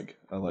attempts. wag.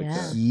 I like Yeah.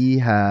 that. he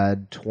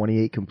had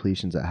 28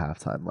 completions at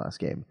halftime last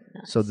game.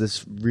 So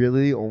this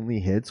really only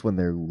hits when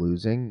they're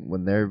losing.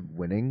 When they're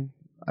winning,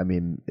 I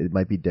mean, it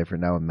might be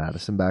different now with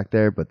Madison back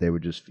there, but they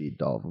would just feed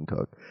Dalvin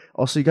Cook.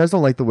 Also, you guys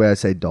don't like the way I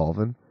say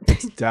Dalvin?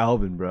 It's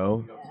Dalvin,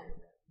 bro.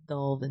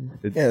 Dalvin.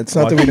 Yeah, it's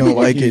not that we don't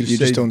like it. You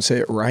just don't say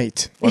it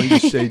right. Why don't you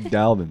just say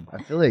Dalvin?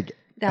 I feel like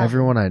Dalvin.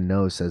 everyone I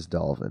know says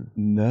Dalvin.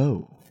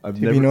 No.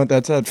 You know what?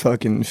 That's that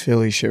fucking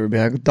Philly shit. We're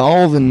back.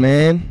 Dolvin,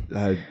 man.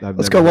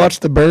 Let's go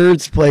watch the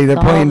Birds play. They're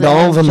playing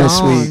Dolvin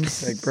this week.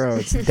 It's like, bro,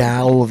 it's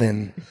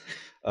Dalvin.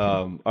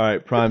 All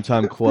right,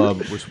 Primetime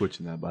Club. We're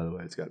switching that, by the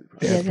way. It's got to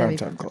be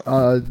Primetime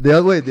Club.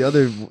 The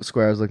other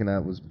square I was looking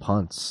at was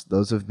punts.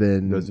 Those have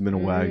been a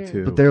wag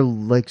too, but they're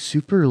like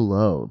super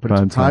low. But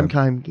it's a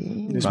primetime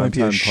game. This might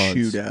be a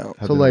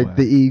shootout. So like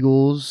the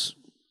Eagles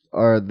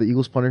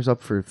punters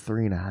up for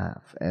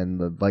 3.5, and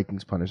the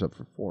Vikings punters up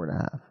for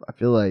 4.5. I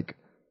feel like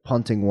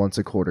punting once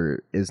a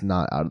quarter is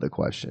not out of the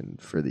question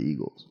for the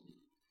Eagles.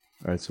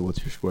 All right, so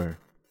what's your square?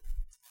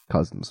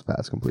 Cousins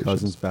pass completion.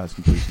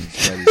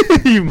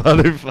 You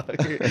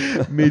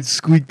motherfucker. Made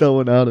squeak that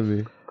one out of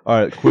me. All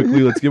right,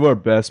 quickly, let's give our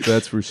best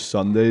bets for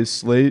Sunday's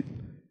slate.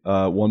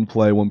 One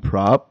play, one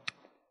prop.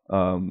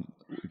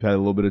 We've had a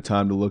little bit of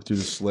time to look through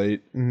the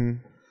slate.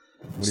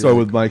 Mm-hmm. Start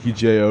with Mikey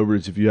J.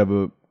 Overs if you have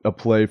a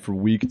play for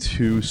week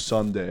 2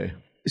 Sunday.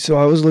 So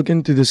I was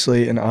looking through the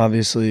slate, and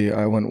obviously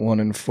I went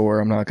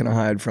 1-4. I'm not going to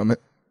hide from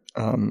it.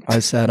 I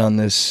sat on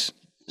this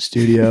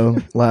studio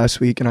last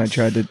week, and I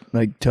tried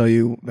to tell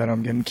you that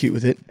I'm getting cute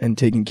with it and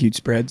taking cute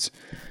spreads.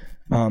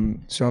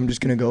 So I'm just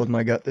going to go with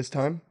my gut this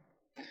time.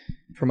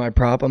 For my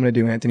prop, I'm going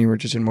to do Anthony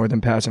Richardson more than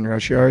passing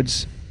rush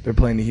yards. They're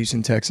playing the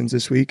Houston Texans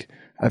this week.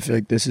 I feel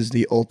like this is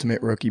the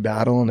ultimate rookie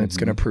battle, and it's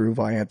going to prove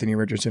why Anthony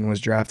Richardson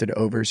was drafted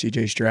over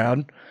C.J.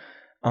 Stroud.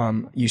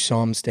 You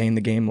saw him stay in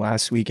the game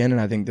last weekend,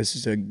 and I think this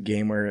is a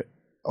game where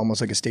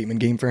almost like a statement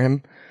game for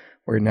him,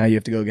 where now you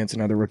have to go against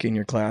another rookie in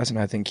your class, and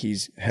I think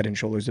he's head and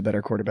shoulders a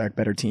better quarterback,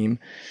 better team,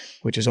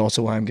 which is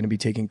also why I'm going to be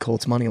taking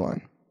Colts money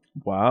line.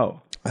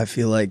 Wow. I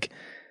feel like,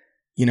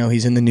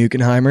 he's in the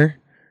Nukenheimer.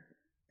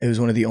 It was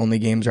one of the only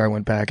games where I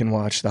went back and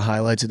watched the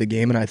highlights of the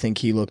game, and I think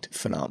he looked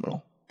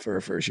phenomenal for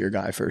a first-year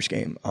guy, first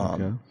game.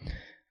 Okay. I'm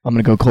going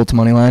to go Colts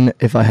money line.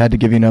 If I had to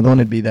give you another one,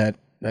 it'd be that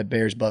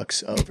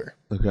Bears-Bucks over.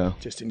 Okay.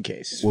 Just in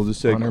case. We'll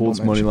just say Colts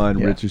money line,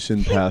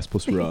 Richardson pass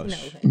plus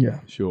rush. Yeah.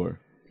 Sure.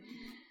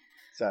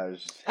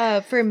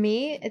 For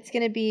me, it's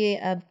going to be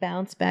a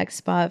bounce back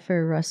spot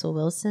for Russell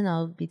Wilson.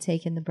 I'll be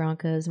taking the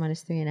Broncos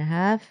minus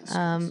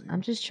 3.5.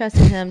 I'm just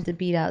trusting him to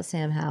beat out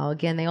Sam Howell.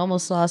 Again, they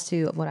almost lost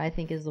to what I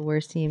think is the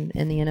worst team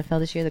in the NFL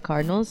this year, the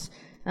Cardinals.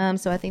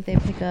 So I think they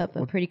pick up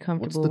a pretty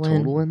comfortable win. What's the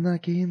total in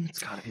that game? It's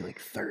got to be like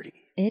 30.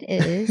 It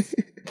is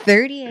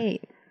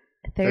 38.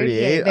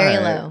 38, very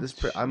low.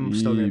 I'm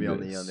still going to be on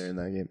the under in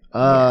that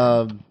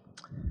game.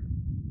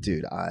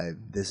 Dude,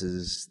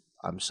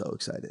 I'm so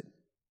excited.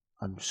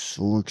 I'm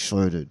so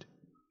excited.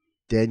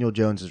 Daniel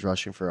Jones is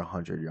rushing for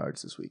 100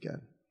 yards this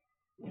weekend.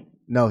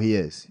 No, he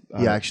is.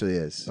 He actually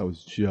is. I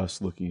was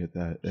just looking at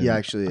that. He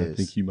actually is. I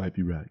think you might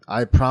be right.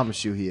 I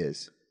promise you he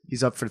is.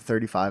 He's up for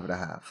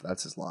 35.5.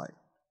 That's his line.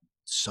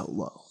 So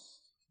low.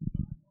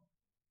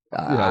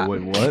 Yeah,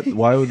 wait, what?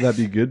 Why would that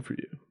be good for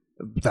you?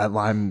 That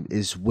line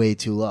is way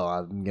too low.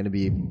 I'm going to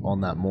be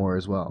on that more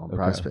as well.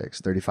 Prize picks,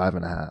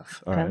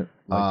 35.5. All right.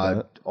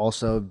 Like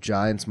also,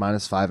 Giants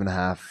minus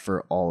 5.5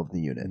 for all of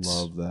the units.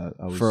 Love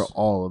that. For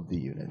all of the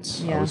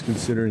units. Yeah. I was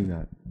considering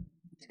that.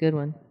 It's a good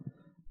one.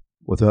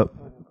 What's up?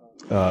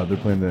 They're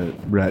playing the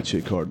rat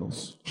shit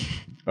Cardinals.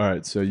 All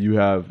right, so you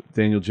have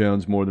Daniel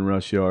Jones more than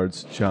rush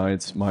yards,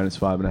 Giants minus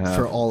 5.5.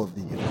 For all of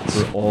the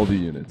units. For all the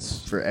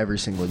units. For every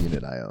single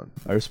unit I own.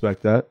 I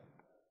respect that.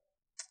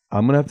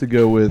 I'm going to have to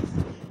go with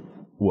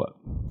what?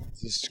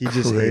 He just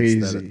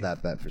hates that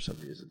bet for some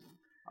reason.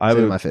 I have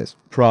a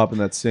prop in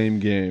that same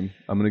game.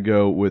 I'm going to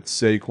go with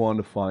Saquon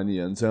to find the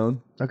end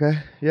zone. Okay,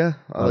 yeah,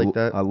 I like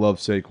that. I love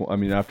Saquon. I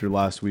mean, after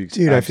last week's...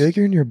 Dude, I feel like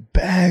you're in your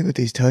bag with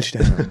these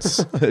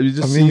touchdowns.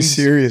 I'm being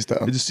serious,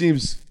 though. It just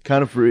seems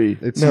kind of free.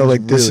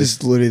 This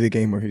is literally the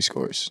game where he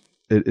scores.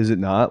 Is it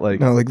not?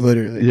 No,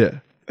 literally.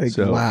 Yeah.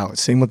 Wow.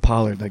 Same with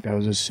Pollard. That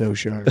was just so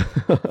sharp.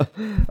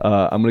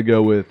 I'm going to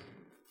go with,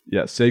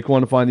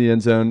 Saquon to find the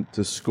end zone,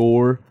 to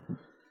score.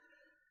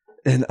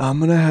 And I'm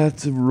going to have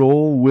to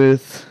roll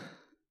with...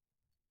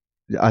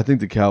 I think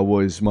the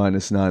Cowboys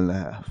minus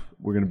 9.5.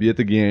 We're going to be at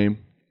the game.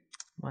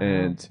 Wow.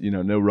 And,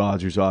 no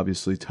Rodgers,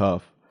 obviously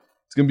tough.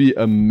 It's going to be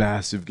a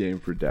massive game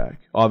for Dak.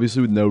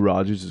 Obviously, with no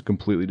Rodgers, it's a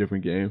completely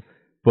different game.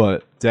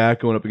 But Dak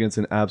going up against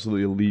an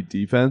absolutely elite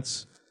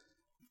defense,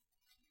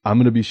 I'm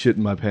going to be shitting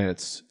my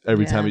pants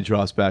every time he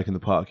drops back in the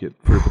pocket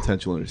for a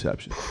potential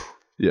interception.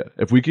 Yeah.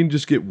 If we can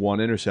just get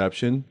one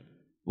interception,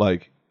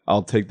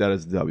 I'll take that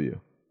as a W.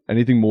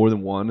 Anything more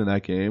than one in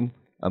that game,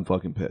 I'm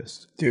fucking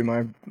pissed. Dude,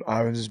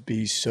 I would just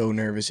be so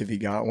nervous if he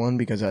got one,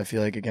 because I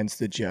feel like against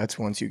the Jets,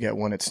 once you get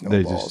one, it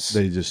snowballs.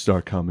 They just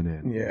start coming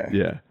in. Yeah.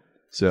 Yeah.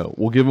 So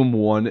we'll give him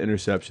one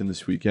interception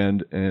this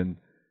weekend, and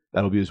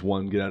that'll be his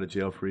one get out of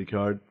jail free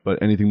card.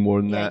 But anything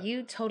more than that. Yeah,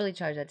 you totally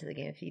charge that to the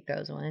game if he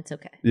throws one. It's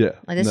okay. Yeah.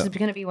 This is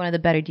going to be one of the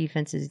better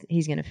defenses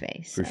he's going to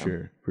face. For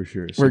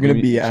sure. So we're going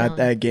to be at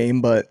that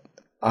game, but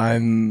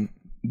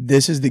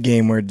this is the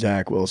game where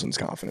Zach Wilson's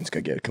confidence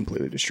could get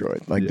completely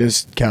destroyed.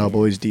 This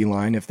Cowboys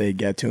D-line, if they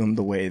get to him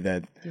the way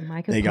that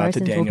they got to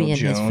Daniel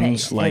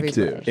Jones,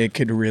 it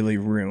could really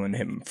ruin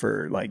him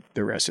for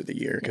the rest of the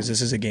year. Because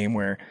this is a game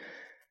where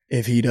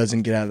if he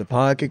doesn't get out of the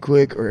pocket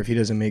quick or if he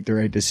doesn't make the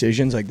right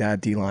decisions, like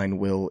that D-line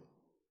will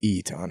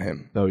eat on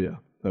him. Oh, yeah.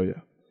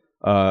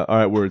 All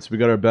right, Words. We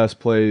got our best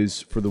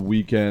plays for the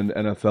weekend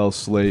NFL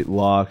slate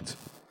locked.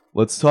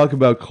 Let's talk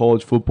about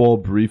college football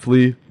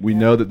briefly. We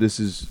know that this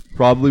is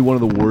probably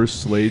one of the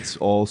worst slates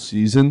all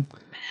season.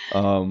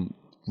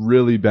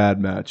 Really bad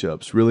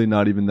matchups. Really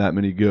not even that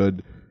many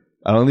good.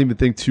 I don't even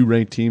think 2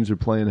 ranked teams are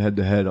playing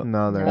head-to-head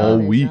all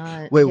week.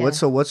 Not. Wait,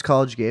 Yeah. what's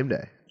College Game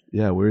Day?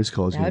 Yeah, where is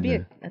college game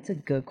day? That's a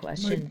good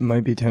question.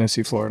 Might be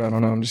Tennessee, Florida. I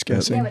don't know. I'm just Yeah,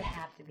 guessing. it would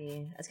have to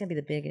be. That's gonna be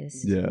the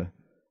biggest. Yeah.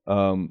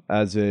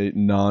 As a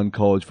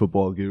non-college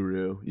football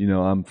guru,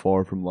 I'm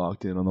far from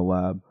locked in on the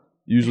lab.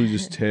 Usually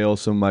just tail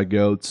some of my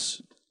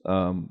goats.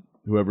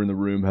 Whoever in the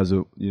room has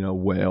a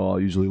whale, I'll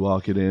usually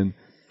lock it in.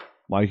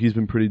 Mikey's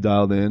been pretty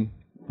dialed in.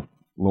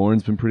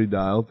 Lauren's been pretty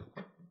dialed.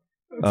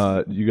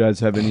 Do you guys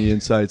have any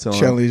insights on?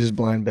 Shelly's just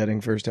blind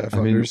betting first half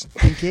unders.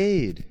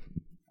 Kincaid.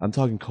 I'm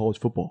talking college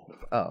football.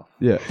 Oh,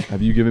 Yeah.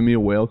 Have you given me a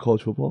whale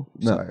college football?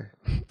 No. sorry.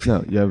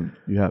 No, you haven't.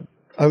 You have.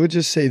 I would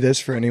just say this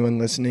for anyone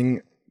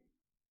listening.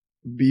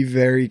 Be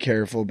very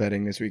careful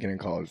betting this weekend in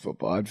college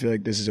football. I feel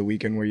like this is a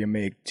weekend where you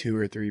make 2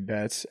 or 3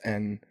 bets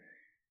and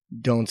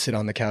don't sit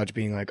on the couch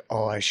being like,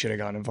 oh, I should have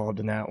gotten involved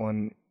in that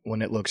one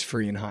when it looks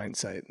free in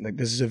hindsight. Like,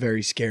 this is a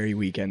very scary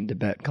weekend to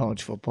bet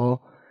college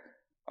football.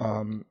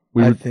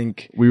 I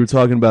think We were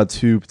talking about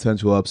 2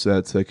 potential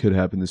upsets that could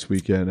happen this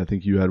weekend. I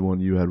think you had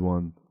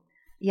one.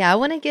 Yeah, I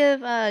want to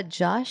give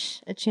Josh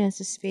a chance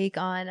to speak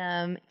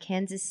on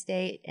Kansas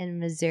State and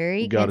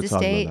Missouri. We got to Kansas talk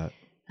State, about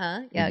that.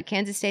 huh? Yeah,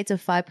 Kansas State's a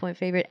 5-point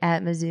favorite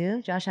at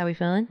Mizzou. Josh, how we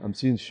feeling? I'm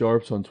seeing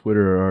sharps on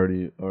Twitter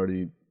are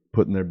already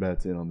putting their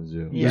bets in on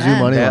Mizzou. Yeah. Mizzou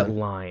money That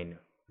line.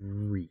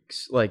 line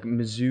reeks. Like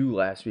Mizzou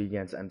last week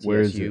against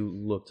Where is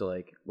MTSU looked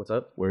like what's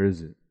up? Where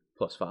is it?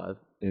 +5.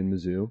 In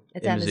Mizzou?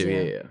 It's In at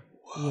Mizzou. Yeah.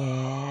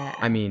 Yeah.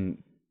 I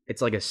mean,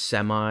 it's like a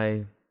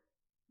semi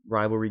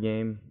rivalry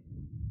game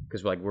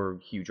because we're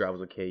huge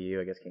rivals with KU.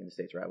 I guess Kansas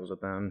State's rivals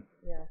with them.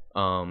 Yeah.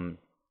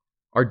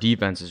 Our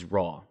defense is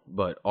raw,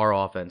 but our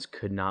offense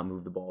could not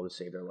move the ball to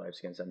save their lives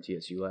against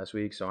MTSU last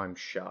week. So I'm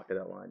shocked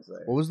that line's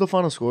there. What was the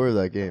final score of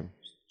that game?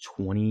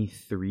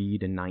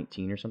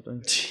 23-19 or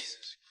something.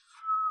 Jesus.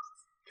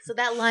 So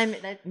that line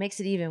that makes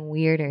it even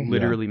weirder.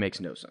 Literally makes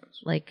no sense.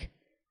 Like,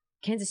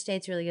 Kansas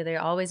State's really good.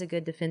 They're always a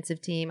good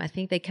defensive team. I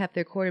think they kept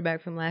their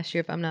quarterback from last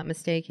year, if I'm not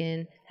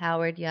mistaken.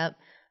 Howard, yep.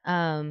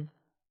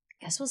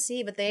 Guess we'll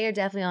see, but they are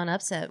definitely on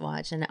upset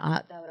watch, and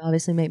that would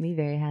obviously make me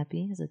very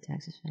happy as a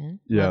Texas fan.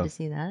 Yeah. Love to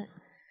see that.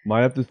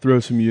 Might have to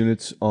throw some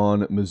units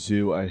on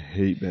Mizzou. I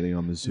hate betting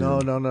on Mizzou. No.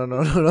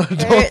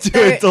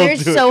 They're Don't do it.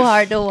 so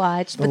hard to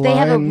watch, but The they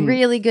have a line-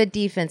 really good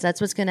defense.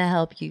 That's what's going to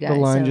help you guys. The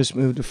line so- just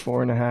moved to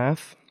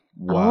 4.5.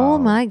 Wow. Oh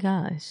my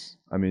gosh.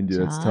 I mean,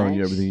 dude, that's telling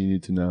you Josh? everything you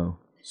need to know.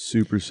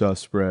 Super sus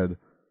spread.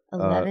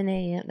 11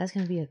 a.m. That's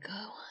going to be a good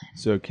one.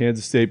 So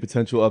Kansas State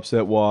potential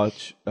upset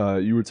watch.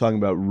 You were talking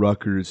about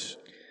Rutgers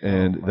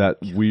and that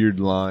weird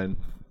line.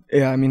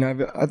 Yeah, I mean,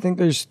 I think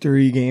there's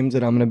 3 games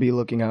that I'm going to be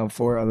looking out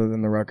for other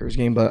than the Rutgers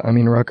game. But, I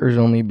mean, Rutgers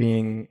only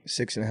being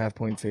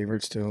 6.5-point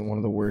favorites to one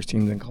of the worst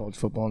teams in college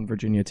football in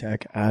Virginia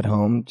Tech at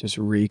home just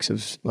reeks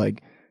of,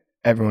 like,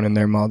 everyone and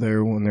their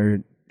mother when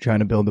they're trying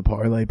to build a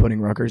parlay,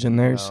 putting Rutgers in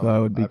there. No, So I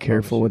would be I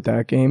careful promise with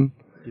that game.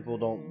 People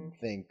don't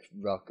think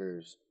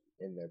Rutgers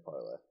in their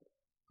parlay.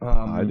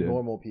 I do.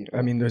 Normal people.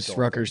 I mean, this don't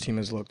Rutgers think. team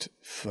has looked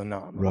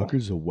phenomenal.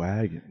 Rutgers a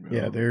wagon, bro.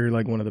 Yeah, they're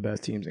like one of the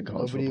best teams in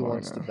college Nobody football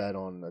wants right to now. bet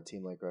on a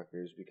team like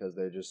Rutgers because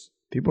they're just.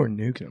 People were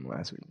nuking them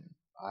last week.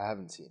 I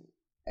haven't seen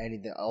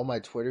anything on my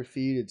Twitter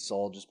feed. It's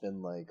all just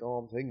been like, "Oh,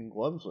 I'm taking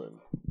Clemson."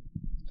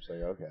 It's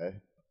like, okay.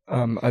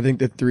 I think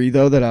the 3,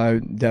 though, that I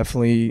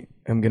definitely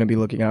am going to be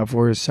looking out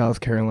for is South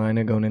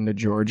Carolina going into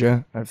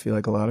Georgia. I feel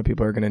like a lot of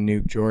people are going to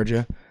nuke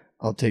Georgia.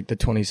 I'll take the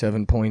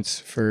 27 points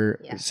for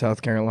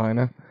South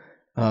Carolina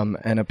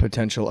and a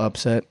potential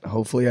upset.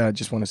 Hopefully, I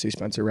just want to see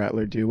Spencer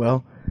Rattler do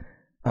well.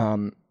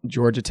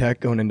 Georgia Tech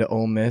going into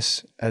Ole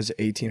Miss as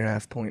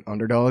 18.5-point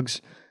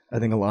underdogs. I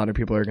think a lot of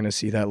people are going to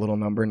see that little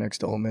number next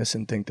to Ole Miss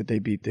and think that they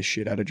beat the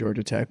shit out of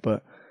Georgia Tech,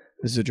 but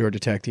this is a Georgia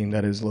Tech team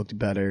that has looked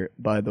better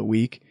by the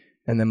week.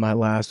 And then my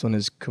last one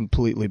is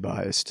completely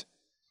biased,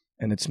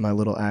 and it's my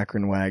little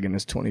Akron wagon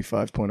as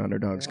 25-point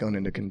underdogs going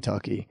into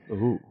Kentucky.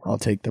 Ooh. I'll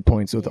take the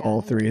points with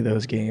all 3 of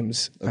those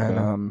games,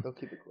 and They'll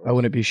keep it close. I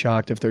wouldn't be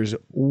shocked if there's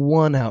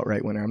one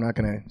outright winner. I'm not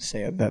going to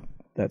say that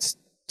that's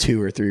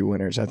 2 or 3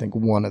 winners. I think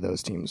one of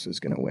those teams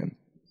is going to win.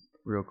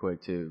 Real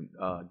quick too,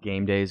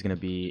 game day is going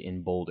to be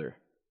in Boulder.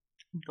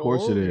 Of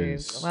course it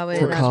is. Why would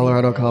For it not be?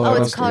 Colorado, Oh,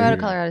 Colorado it's Colorado, State.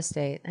 Colorado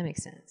State. That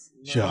makes sense.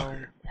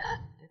 Shocker.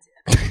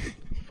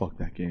 Fuck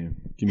that game.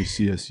 Give me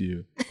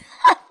CSU.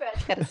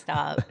 Brad's got to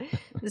stop.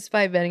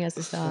 Despite betting has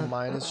to stop.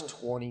 Minus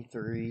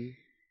 23.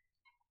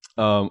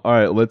 All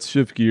right, let's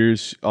shift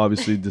gears.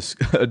 Obviously,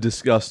 a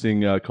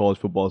disgusting college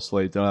football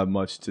slate. Don't have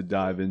much to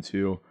dive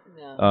into.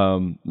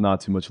 No.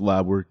 Not too much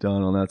lab work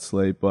done on that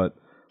slate, but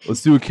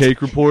let's do a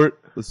cake report.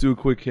 Let's do a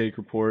quick cake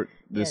report.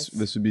 This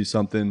would be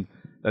something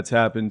that's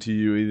happened to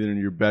you either in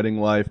your betting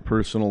life,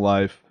 personal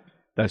life,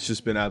 that's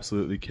just been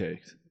absolutely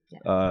caked.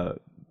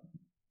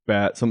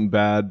 something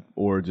bad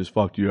or just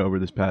fucked you over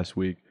this past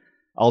week.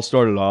 I'll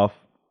start it off.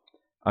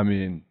 I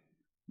mean,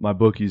 my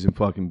bookie's in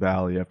fucking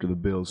Bally after the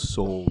Bills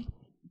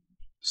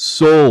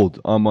sold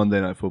on Monday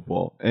Night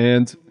Football,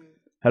 and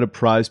had a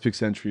Prize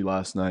Picks entry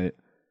last night.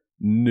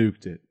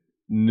 Nuked it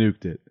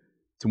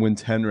to win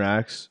 10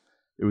 racks.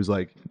 It was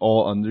like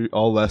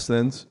all less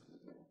thans,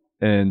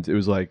 and it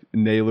was like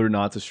Naylor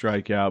not to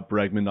strike out,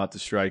 Bregman not to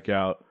strike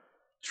out,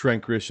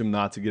 Trent Grisham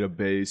not to get a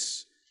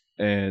base,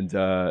 and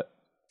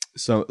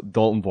some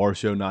Dalton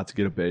Varsho not to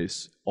get a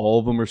base. All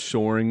of them are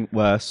soaring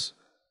less.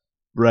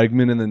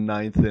 Bregman in the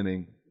 9th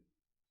inning,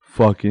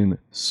 fucking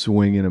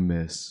swing and a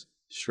miss,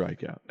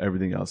 strikeout.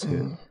 Everything else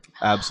hit.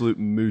 Absolute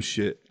moose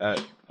shit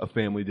at a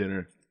family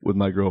dinner with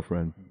my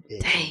girlfriend.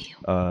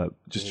 Damn.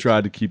 Just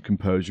tried to keep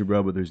composure,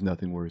 bro, but there's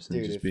nothing worse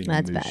than just being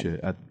That's moose bad. shit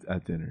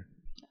at dinner.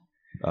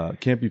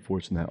 Can't be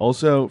forcing that.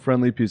 Also,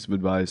 friendly piece of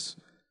advice.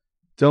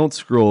 Don't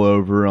scroll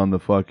over on the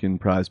fucking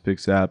Prize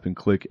Picks app and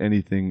click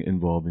anything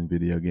involving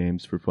video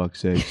games, for fuck's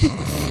sake.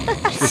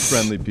 Just a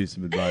friendly piece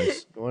of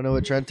advice. You want to know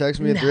what Trent texted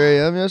me at 3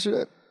 a.m.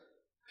 yesterday?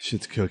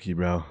 Shit's cookie,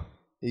 bro.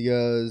 He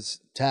goes,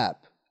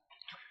 tap.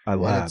 I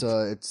And laughed.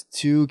 it's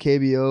 2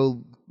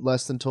 KBO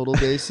less than total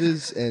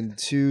bases and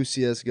 2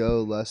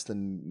 CSGO less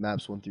than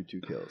maps 1 through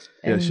 2 kills.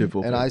 Yeah, shit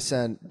full. And I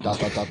sent ...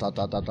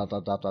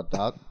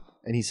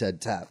 and he said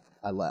tap.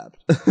 I labbed.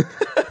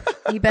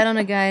 You bet on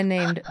a guy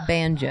named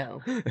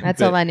Banjo.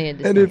 That's all I needed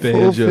to And say. it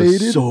full Banjo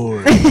faded.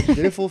 sword. Did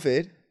it full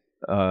fade?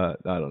 I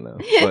don't know,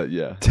 but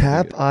yeah.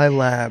 Tap I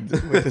labbed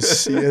with a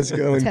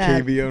CSGO and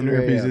Tap. KBO 3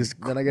 nerfies a.m. is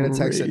Then I get a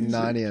text at crazy.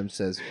 9 a.m.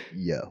 says,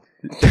 yo.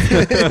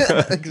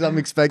 Because I'm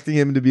expecting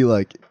him to be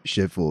like,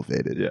 shit full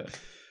faded.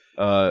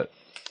 Yeah.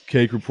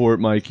 Cake report,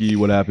 Mikey.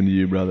 What happened to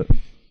you, brother?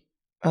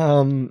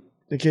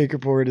 The cake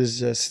report is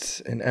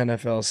just an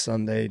NFL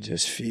Sunday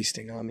just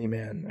feasting on me,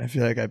 man. I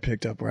feel like I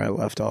picked up where I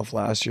left off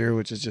last year,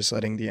 which is just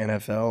letting the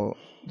NFL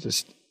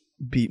just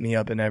beat me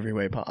up in every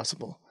way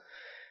possible.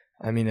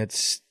 I mean,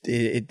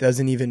 it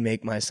doesn't even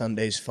make my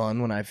Sundays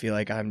fun when I feel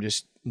like I'm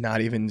just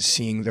not even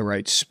seeing the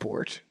right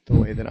sport the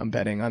way that I'm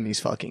betting on these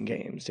fucking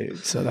games,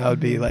 dude. So that would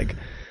be like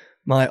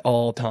my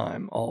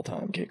all-time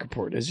cake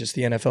report is just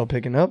the NFL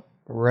picking up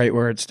right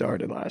where it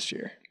started last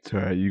year. It's all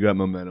right. You got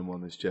momentum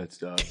on this Jets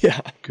stuff. Yeah,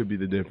 Could be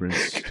the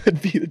difference.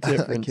 could be the I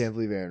difference. can't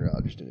believe Aaron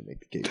Rodgers didn't make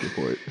the cake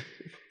report.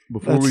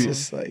 Before That's we,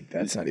 just like,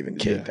 that's not even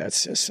cake. Yeah.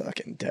 That's just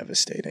fucking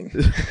devastating.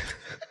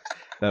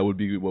 that would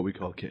be what we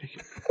call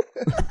cake.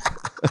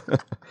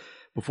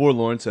 Before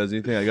Lauren says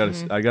anything,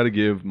 I gotta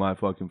give my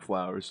fucking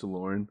flowers to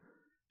Lauren.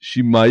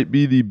 She might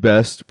be the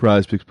best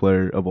Prize Picks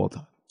player of all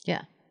time.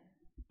 Yeah.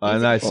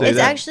 And I say It's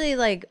that. actually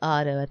like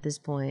auto at this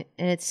point,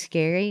 and it's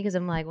scary because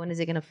I'm like, when is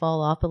it gonna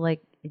fall off? But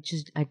like,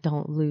 I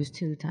don't lose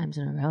 2 times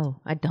in a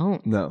row. I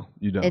don't. No,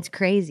 you don't. It's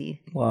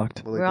crazy.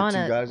 Locked. We're on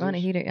a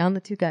heater on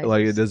the 2 guys.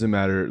 Like, it doesn't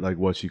matter like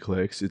what she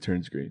clicks, it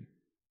turns green.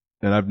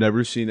 And I've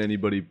never seen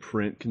anybody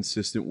print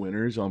consistent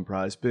winners on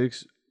Prize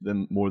Picks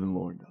more than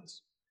Lauren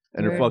does.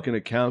 And her Word. fucking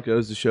account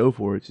goes to show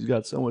for it. She's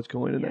got so much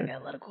coin in I there.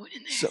 got a lot of coin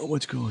in there. So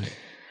much coin.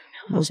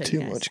 I'll Almost show too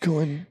you guys. much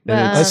coin. But,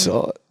 I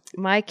saw it.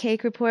 My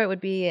cake report would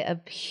be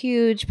a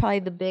huge, probably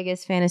the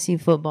biggest fantasy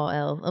football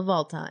L of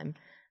all time.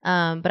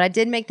 But I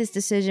did make this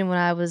decision when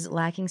I was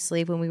lacking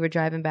sleep when we were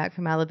driving back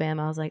from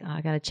Alabama. I was like,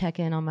 I got to check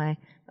in on my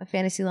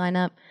fantasy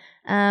lineup.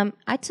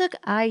 I took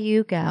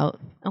Ayuk out.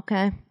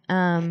 Okay.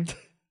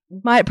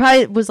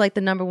 Probably was like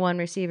the number 1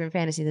 receiver in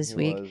fantasy this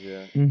week.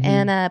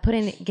 And put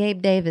in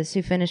Gabe Davis,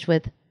 who finished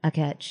with a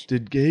catch.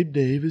 Did Gabe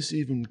Davis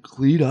even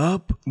cleat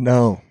up?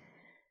 No.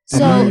 Did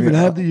So he even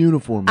have the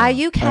uniform on?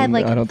 Ayuk had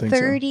I don't think so.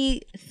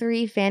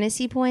 33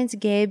 fantasy points.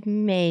 Gabe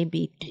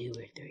maybe 2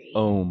 or 3.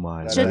 Oh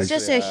my So god. it's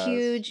just a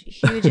huge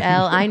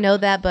L. I know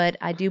that, but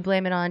I do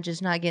blame it on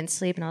just not getting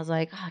sleep. And I was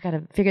like, I got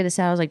to figure this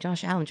out. I was like,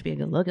 Josh Allen should be a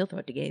good look. He'll throw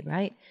it to Gabe,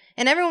 right?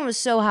 And everyone was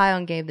so high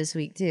on Gabe this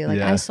week, too. Like,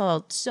 Yeah. I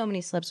saw so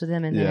many slips with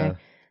him in Yeah. there.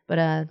 But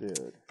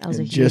that was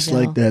a And huge just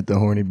like L. that, the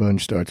horny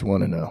bunch starts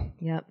 1-0.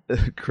 Yep.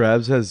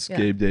 Krabs has Yeah.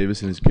 Gabe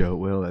Davis in his goat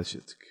wheel. That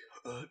shit's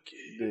cookie.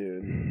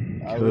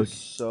 Dude, I was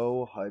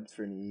so hyped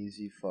for an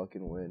easy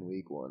fucking win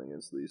week 1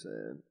 against Lisa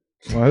Ann.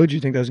 Why would you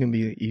think that was going to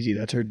be easy?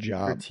 That's her Her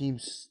job.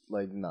 team's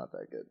like not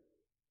that good.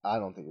 I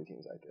don't think her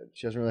team's that good.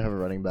 She doesn't really have a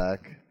running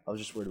back. I was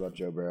just worried about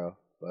Joe Burrow,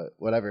 but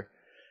whatever.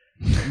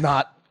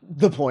 Not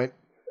the point.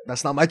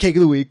 That's not my cake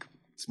of the week.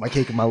 It's my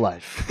cake of my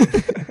life.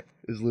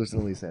 Is losing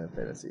to Lisa Ann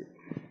fantasy.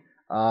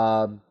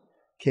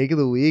 Cake of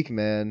the week,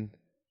 man.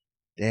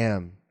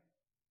 Damn.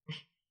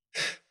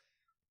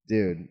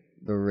 Dude,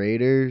 the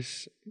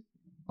Raiders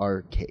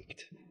are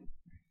caked.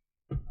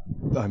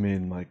 I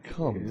mean, like,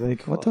 come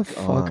Like, what the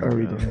fuck fuck are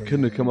we bro. doing?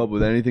 Couldn't have come up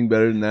with anything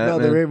better than that, No,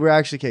 man. we're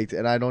actually caked,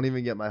 and I don't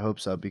even get my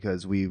hopes up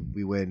because we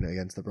win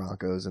against the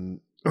Broncos, and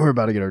we're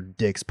about to get our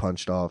dicks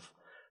punched off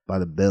by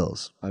the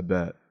Bills. I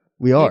bet.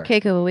 We Your are.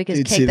 cake of the week is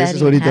Dude, cake see, that this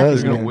is what he didn't happen. does.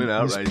 He's gonna man. win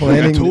He's outright.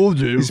 planning- I told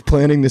you. He's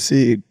planting the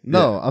seed.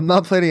 No, I'm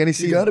not planning any You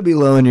seed. got to be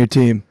low on your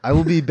team. I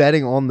will be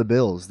betting on the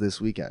Bills this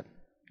weekend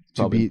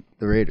to Probably. beat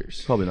the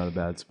Raiders. Probably not a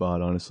bad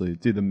spot, honestly.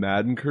 Dude, the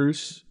Madden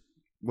curse.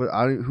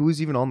 Who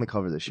is even on the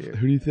cover this year?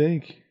 Who do you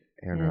think?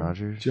 Aaron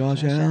Rodgers.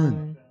 Josh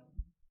Allen.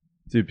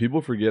 Dude,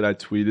 people forget I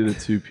tweeted a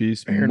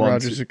two-piece. Aaron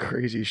Rodgers is a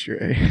crazy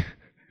stray.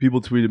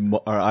 People tweeted,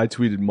 or I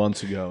tweeted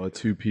months ago, a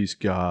two-piece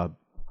gob.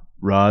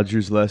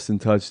 Rodgers less than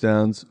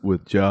touchdowns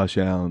with Josh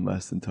Allen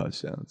less than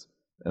touchdowns.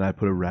 And I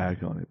put a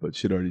rag on it, but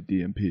shit already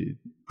DMP'd.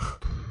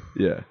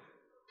 Yeah.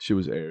 Shit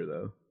was air,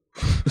 though.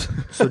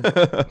 So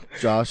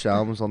Josh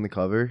Allen was on the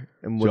cover.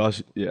 And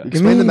yeah.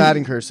 Explain the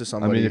Madden curse to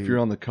somebody. I mean, if you're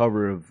on the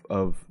cover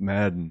of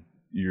Madden,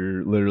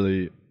 you're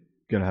literally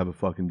going to have a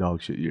fucking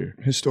dog shit year.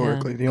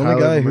 Historically. The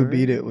only guy who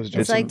beat it was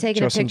Justin. It's like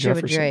taking Justin a picture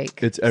Jefferson. with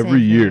Drake. It's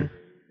every year.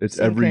 It's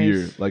every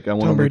year. Like, I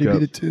want to Tom Brady look up.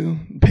 beat it too.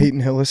 Peyton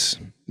Hillis,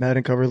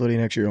 Madden cover Liddy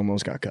next year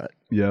almost got cut.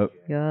 Yep.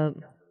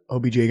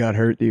 OBJ got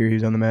hurt the year he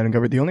was on the Madden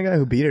cover. The only guy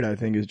who beat it, I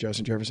think, is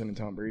Justin Jefferson and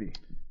Tom Brady.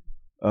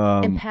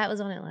 And Pat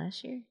was on it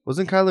last year.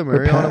 Wasn't Kyler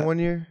Murray on it one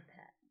year?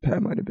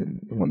 Pat might have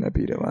been the one that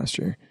beat it last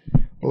year.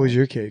 What was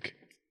your cake?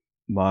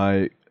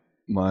 My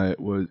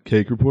was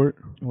cake report?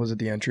 Was it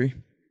the entry?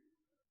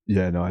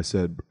 Yeah, no,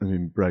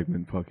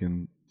 Bregman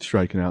fucking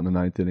striking out in the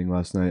ninth inning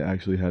last night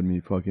actually had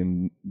me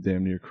fucking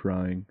damn near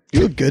crying.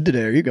 You look good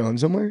today. Are you going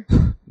somewhere?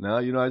 No,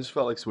 I just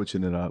felt like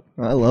switching it up.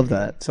 I love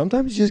that.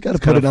 Sometimes you just got to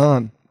put it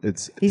on.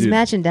 He's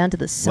matching down to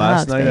the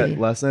socks,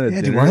 last night at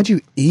dinner. Dude, why'd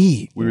you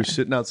eat? We were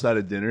sitting outside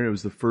at dinner. It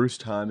was the first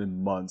time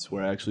in months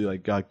where I actually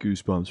like got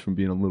goosebumps from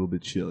being a little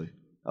bit chilly.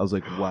 I was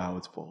like, wow,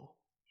 it's fall.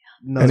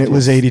 No, and it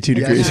was 82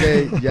 degrees.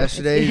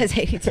 Yesterday, it was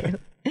 82.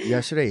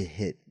 Yesterday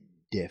hit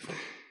different.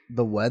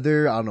 The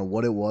weather, I don't know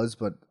what it was,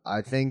 but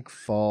I think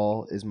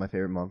fall is my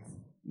favorite month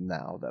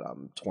now that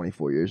I'm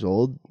 24 years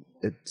old.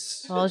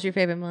 Fall's your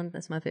favorite month.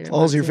 That's my favorite month.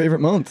 Fall's your favorite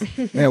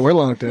month. Yeah, we're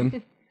locked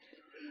in.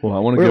 Well, I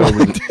want to go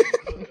over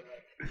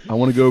I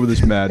want to go over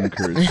this Madden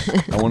curse.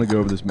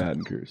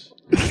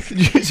 Did you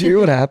just hear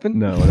what happened?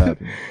 No, what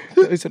happened?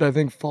 I said, I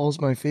think fall's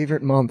my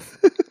favorite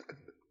month.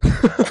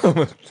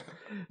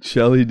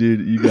 Shelly,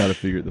 dude, you got to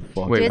figure it the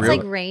fuck out. Dude, it's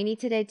like rainy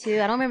today, too.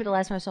 I don't remember the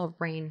last time I saw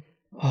rain.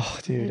 Oh,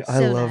 dude, I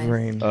so love nice.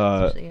 rain.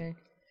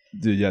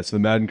 Dude, yeah, so the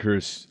Madden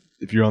curse,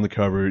 if you're on the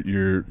cover,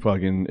 you're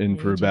fucking in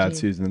for a bad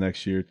season the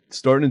next year.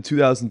 Starting in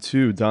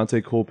 2002,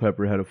 Dante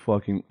Culpepper had a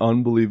fucking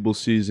unbelievable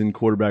season,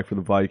 quarterback for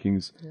the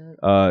Vikings.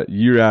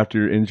 Year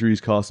after, injuries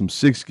cost him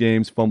 6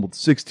 games, fumbled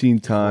 16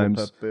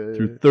 times,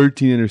 threw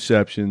 13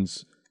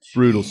 interceptions.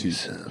 Brutal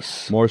season.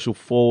 Marshall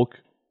Falk,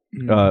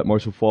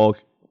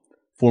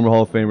 former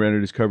Hall of Famer,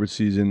 entered his coverage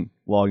season,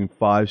 logging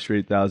 5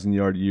 straight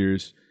 1,000-yard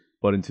years.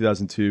 But in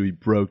 2002, he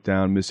broke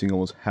down, missing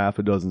almost half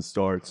a dozen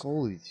starts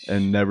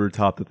and never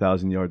topped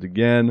 1,000 yards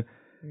again.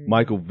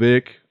 Michael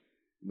Vick.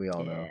 We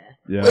all know.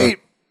 Yeah. Wait.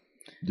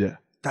 Yeah.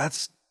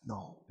 That's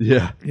no.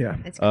 Yeah. Yeah.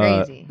 It's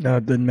crazy. No,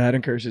 the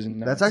Madden curse isn't.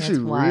 That's actually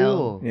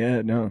real.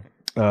 Yeah, no.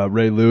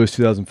 Ray Lewis,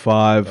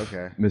 2005.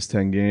 Okay. Missed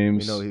 10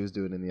 games. We know he was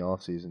doing it in the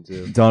offseason,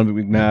 too. Donovan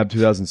McNabb,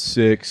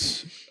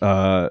 2006.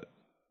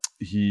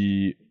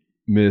 He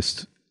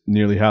missed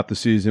nearly half the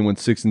season, went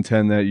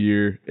 6-10 that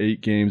year.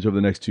 8 games over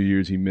the next 2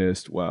 years he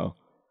missed. Wow.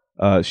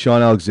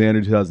 Sean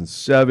Alexander,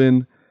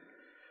 2007.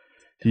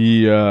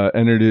 He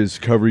entered his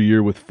cover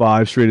year with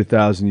 5 straight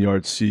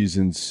 1,000-yard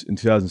seasons. In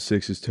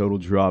 2006, his total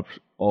dropped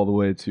all the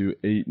way to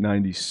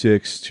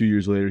 896. 2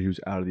 years later, he was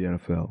out of the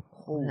NFL.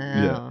 Wow.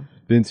 Yeah.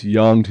 Vince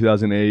Young,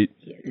 2008.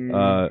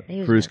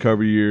 For his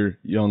cover year,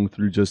 Young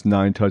threw just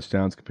 9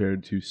 touchdowns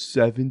compared to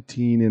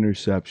 17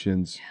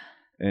 interceptions.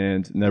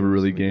 And never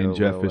really gained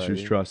Jeff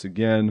Fisher's trust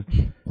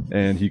again.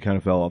 And he kind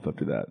of fell off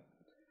after that.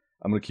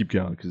 I'm going to keep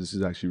going because this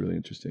is actually really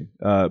interesting.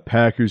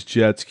 Packers,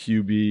 Jets,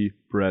 QB,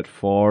 Brett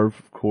Favre,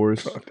 of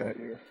course. Fuck that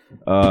year.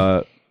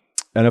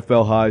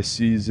 NFL high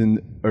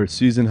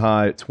season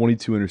high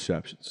 22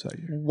 interceptions that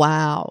year.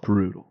 Wow.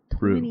 Brutal.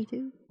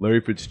 22? Larry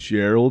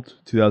Fitzgerald,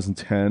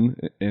 2010.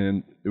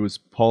 And it was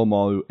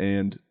Polamalu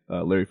and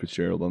Larry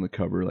Fitzgerald on the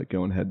cover, like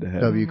going head to head.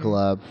 W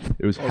collab.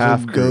 It was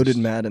half goated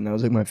Madden. That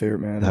was like my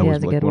favorite Madden. That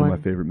was like one of my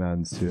favorite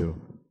Maddens too.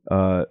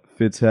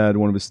 Fitz had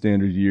one of his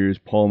standard years.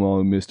 Paul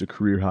Mullen missed a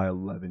career high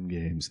 11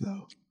 games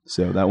though,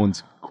 so that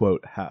one's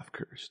quote half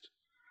cursed.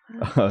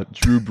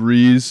 Drew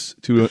Brees,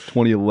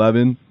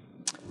 2011.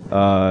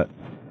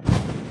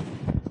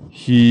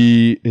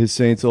 His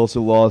Saints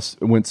also lost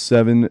to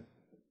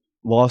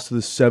the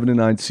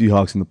 7-9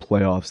 Seahawks in the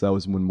playoffs. That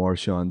was when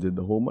Marshawn did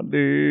the whole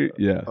Monday.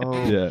 Yeah.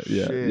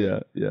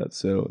 Yeah.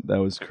 So that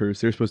was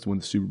cursed. They were supposed to win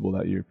the Super Bowl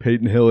that year.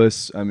 Peyton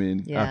Hillis,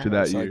 after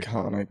that year.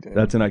 Iconic, dude.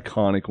 That's an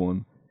iconic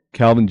one.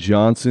 Calvin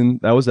Johnson,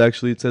 that was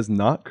actually, it says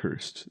not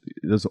cursed.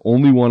 There's the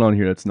only one on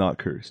here that's not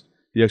cursed.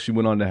 He actually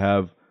went on to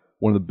have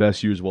one of the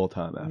best years of all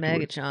time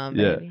afterwards.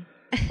 Megachon,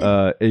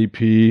 AP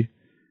baby.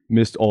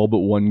 missed all but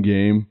 1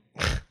 game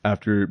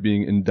after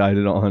being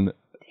indicted on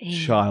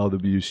child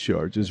abuse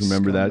charges.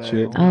 Remember that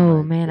shit?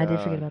 Oh man, I did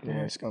forget about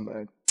that.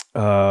 Scumbag.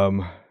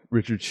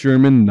 Richard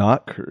Sherman,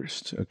 not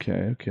cursed.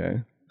 Okay.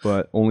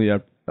 But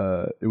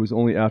it was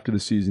only after the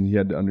season he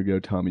had to undergo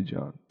Tommy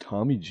John.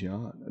 Tommy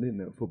John. I didn't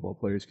know football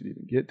players could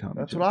even get Tommy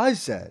John. That's what I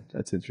said.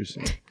 That's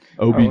interesting.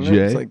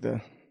 OBJ.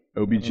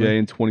 OBJ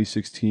in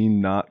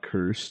 2016, not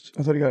cursed.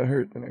 I thought he got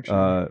hurt the next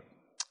year.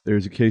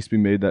 There's a case to be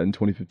made that in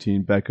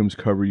 2015, Beckham's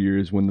cover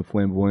years when the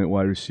flamboyant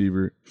wide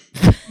receiver.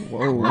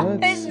 Whoa. What?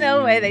 There's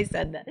no way they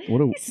said that.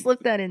 What a He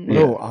slipped that in What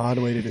there. an odd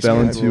way to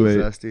fell describe into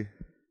it.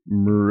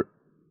 a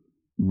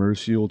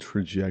mercurial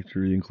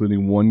trajectory,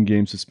 including 1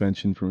 game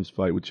suspension from his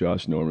fight with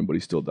Josh Norman, but he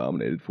still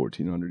dominated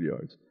 1,400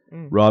 yards.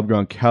 Rob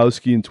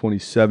Gronkowski in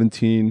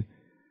 2017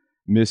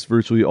 missed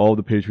virtually all of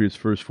the Patriots'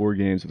 first 4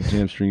 games with a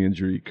hamstring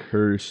injury,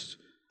 cursed.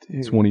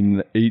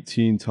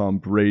 2018, Tom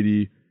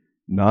Brady,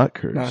 not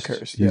cursed. Not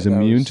cursed. He's Yeah,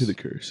 immune was- to the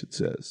curse, it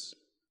says.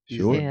 He's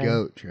Sure. the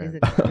goat, He's Trent.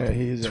 a- Yeah,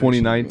 he is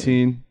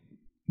 2019,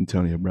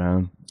 Antonio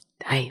Brown,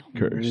 Damn.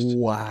 cursed. actually-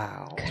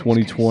 Wow.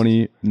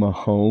 2020,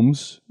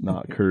 Mahomes, not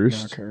Not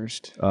cursed.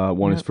 cursed.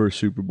 Won his Yep. first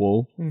Super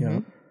Bowl. Yeah.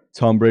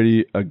 Tom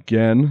Brady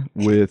again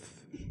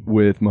with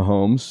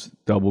Mahomes,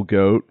 double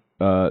goat,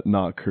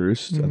 not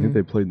cursed. I think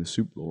they played in the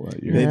Super Bowl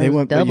that year. They those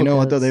went, but you double know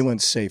what though? goats. They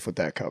went safe with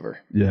that cover.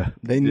 Yeah.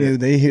 They knew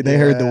they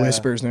heard the Yeah.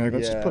 whispers and they're like,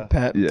 let's just Yeah. put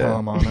Pat and Yeah.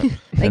 Tom on it.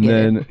 And get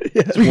then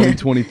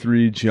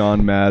 2023,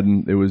 John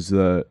Madden. It was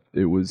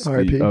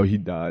RIP. he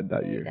died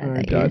that year. died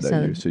that He year, died that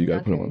so year, so you got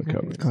to put him on the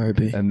okay. cover.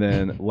 RIP. And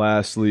then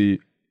lastly,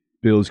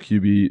 Bills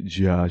QB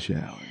Josh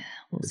Allen.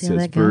 We'll It see how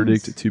says that goes.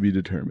 verdict to be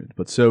determined,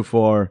 but so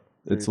far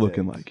it's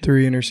looking like it.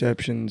 3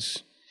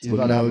 interceptions, He's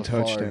about to have no a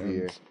Favre touchdowns.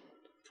 year.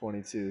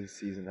 22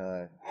 season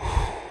high.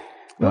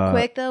 Real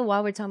quick though,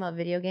 while we're talking about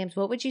video games,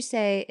 what would you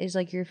say is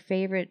like your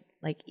favorite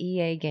like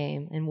EA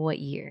game and what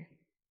year?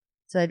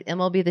 So like,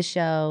 MLB The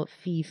Show,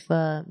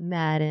 FIFA,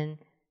 Madden.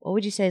 What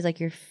would you say is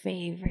like your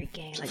favorite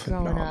game, like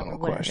growing up or Phenomenal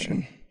whatever?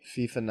 question.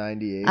 FIFA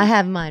 98. I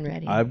have mine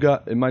ready. I've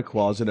got in my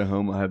closet at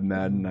home. I have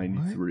Madden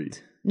 93.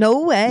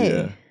 No way.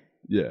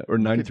 Yeah, yeah, or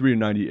 93 or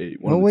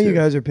 98. One No of the way you two.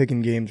 guys are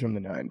picking games from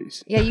the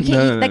 90s. Yeah, you can't.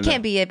 No, no, that no.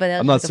 can't be it. But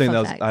that's I'm not just a saying fun that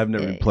was, fact. I've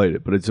never Yeah. even played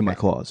it, but it's in my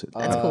closet.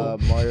 That's cool.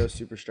 Mario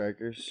Super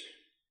Strikers.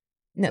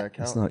 No. Does that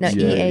count? It's not No,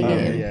 EA EA.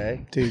 game.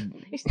 EA. Dude,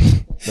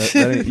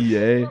 That ain't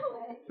EA.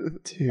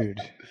 dude,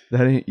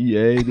 That ain't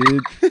EA,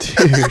 dude.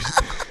 dude.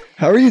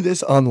 How are you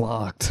this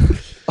unlocked?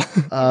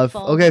 Fall's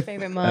my Okay.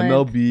 favorite month.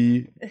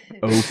 MLB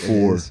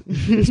 04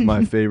 is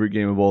my favorite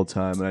game of all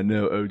time, and I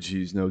know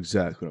OGs know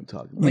exactly what I'm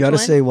talking You about. Which got to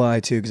one? say why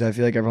too, because I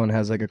feel like everyone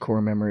has like a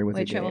core memory with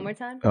Wait, the try game. one more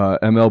time.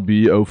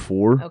 MLB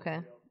 04. Okay.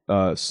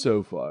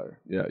 So far.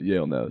 Yeah,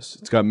 Yale knows.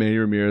 It's got Manny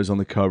Ramirez on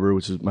the cover,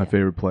 which is my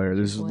favorite player.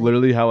 This is Boy.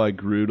 literally how I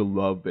grew to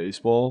love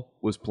baseball,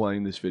 was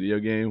playing this video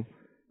game.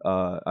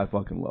 I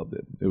fucking loved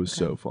it. It was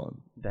so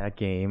fun. That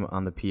game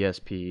on the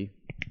PSP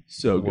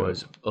So good.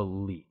 was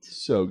elite.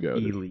 So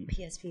good. Elite.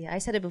 PSP. I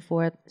said it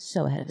before.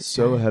 So ahead of its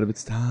So time. ahead of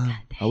its time.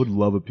 I would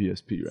love a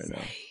PSP right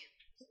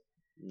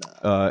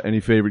now. Any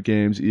favorite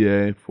games,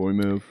 EA, before we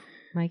move?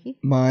 Mikey.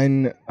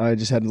 Mine, I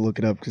just had to look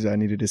it up because I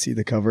needed to see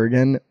the cover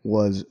again,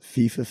 was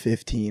FIFA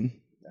 15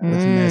 with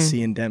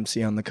Messi and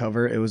Dempsey on the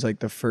cover. It was like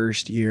the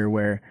first year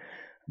where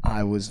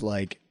I was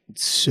like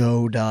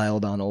so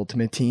dialed on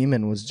Ultimate Team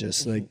and was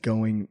just like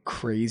going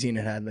crazy, and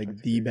it had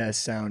like the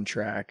best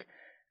soundtrack.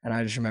 And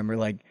I just remember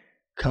like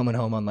coming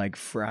home on like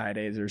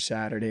Fridays or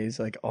Saturdays,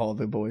 like all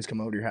the boys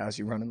come over to your house,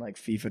 you're running like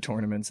FIFA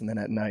tournaments, and then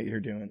at night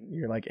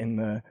you're like in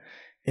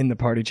the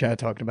party chat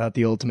talking about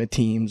the Ultimate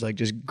Teams, like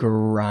just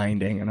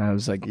grinding. And I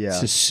was like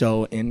just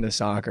so into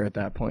soccer at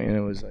that point, and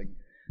it was like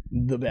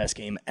the best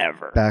game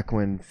ever. Back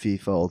when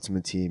FIFA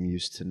Ultimate Team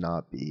used to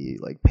not be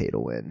like pay to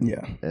win.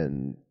 Yeah.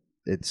 And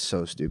it's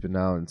so stupid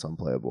now and it's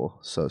unplayable.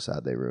 So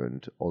sad they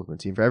ruined Ultimate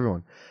Team for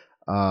everyone.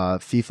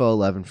 FIFA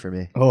 11 for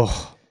me.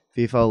 Oh,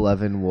 FIFA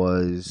 11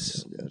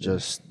 was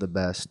just the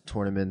best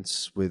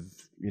tournaments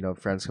with,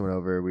 friends coming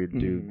over. We'd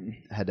do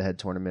head-to-head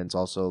tournaments.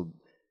 Also,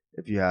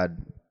 if you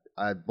had,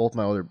 both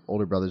my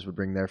older brothers would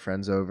bring their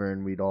friends over,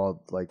 and we'd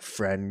all like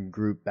friend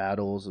group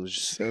battles. It was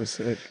just so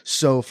sick.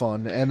 so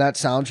fun. And that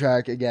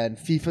soundtrack, again,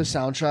 FIFA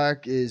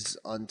soundtrack is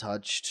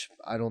untouched.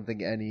 I don't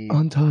think any,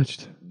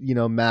 Untouched.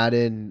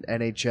 Madden,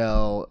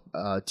 NHL,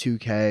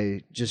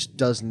 2K just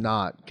does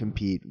not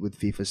compete with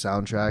FIFA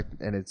soundtrack,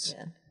 and it's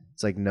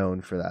like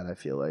known for that, I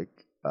feel like.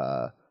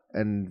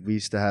 And we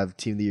used to have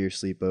Team of the Year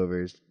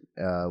sleepovers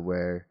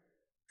where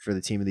for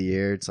the Team of the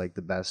Year, it's like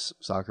the best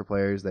soccer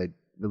players. They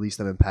release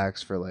them in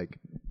packs for like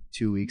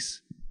 2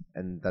 weeks,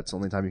 and that's the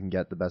only time you can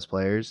get the best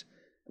players.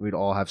 We'd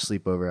all have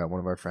sleepover at one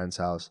of our friends'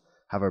 house,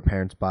 have our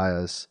parents buy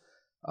us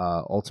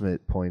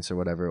ultimate points or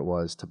whatever it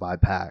was to buy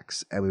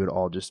packs, and we would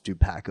all just do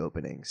pack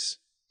openings.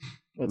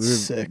 That's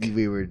sick.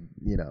 We were,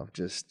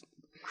 just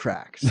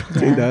cracked.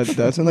 Dude, that's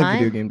when like Mine-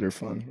 video games are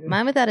fun.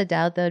 Mine, without a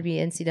doubt, though, would be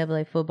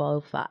NCAA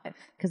football 05.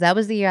 Because that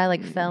was the year I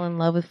like fell in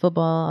love with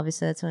football.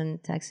 Obviously, that's when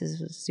Texas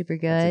was super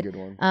good. That's a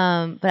good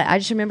one. But I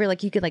just remember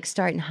like you could like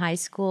start in high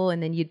school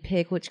and then you'd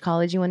pick which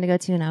college you wanted to go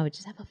to, and I would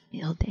just have a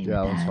field day. Yeah,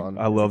 that with was that. fun.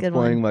 I loved good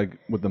playing one. like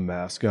with the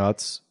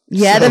mascots.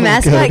 Yeah, So the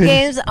mascot good.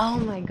 games. Oh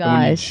my When you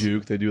gosh.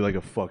 juke, they do like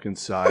a fucking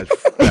side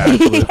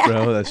backflip,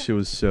 bro. That shit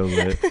was so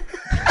lit.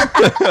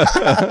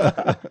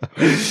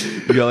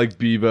 You got like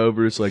Bevo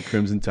versus like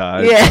Crimson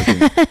Tide. Yeah.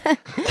 Fucking-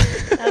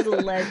 That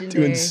was legendary.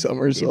 Doing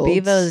somersaults.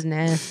 Bevo's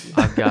nasty.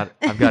 I've got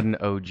an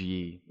OG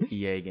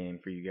EA game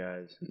for you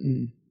guys.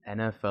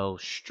 NFL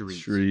Street.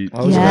 Street.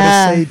 I was Yeah.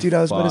 about to say, dude.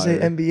 I was about to say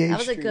Fire. NBA. That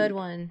was a Street. good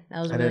one.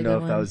 That was a I really didn't know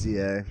good if that one. was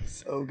EA.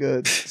 So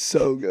good,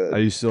 so good. I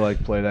used to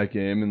like play that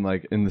game and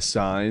like in the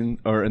sign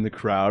or in the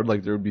crowd,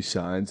 like there would be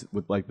signs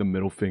with like the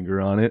middle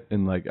finger on it,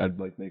 and like I'd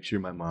like make sure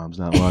my mom's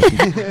not watching.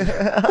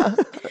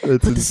 That's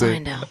Put the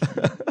sign down.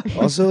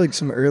 Also, like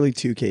some early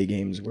 2K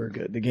games were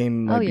good. The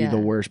game might be the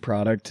worst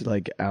product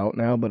like out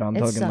now, but I'm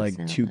talking like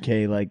now,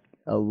 2K like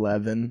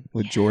 11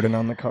 with Jordan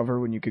on the cover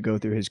when you could go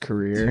through his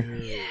career.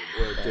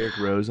 Or Derrick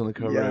Rose on the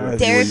cover. Yeah,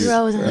 Derrick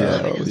Rose on the Yeah,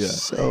 cover. it was Yeah.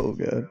 so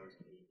good.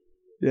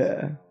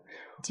 Yeah.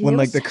 Dude, When it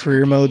like was the so career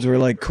good. modes were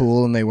like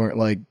cool and they weren't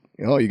like,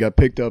 oh, you got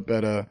picked up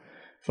at a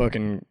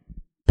fucking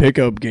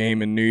pickup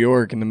game in New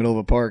York in the middle of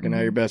a park and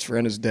now your best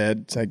friend is dead.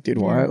 It's like, dude,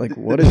 why? Like,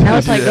 what is Now that?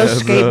 it's like go Yeah,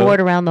 skateboard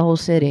around the whole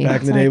city. Back in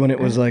It's the day like, when it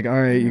was like, all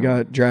right, you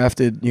got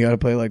drafted, you got to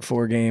play like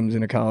 4 games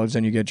in a college,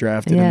 then you get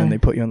drafted, Yeah. and then they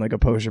put you on like a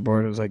poster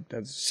board. It was like,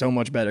 that's so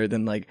much better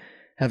than like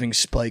having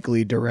Spike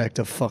Lee direct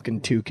a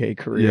fucking 2K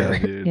career. Yeah,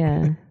 dude.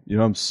 yeah. You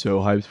know, I'm so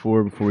hyped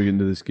for before we get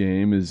into this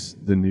game is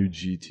the new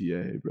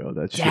GTA, bro.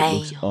 That shit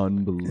looks Damn.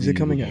 unbelievable. Is it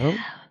coming out?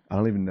 I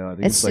don't even know. I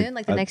think It's soon,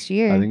 like the next I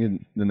year. think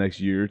in the next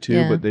year or two.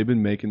 Yeah. But they've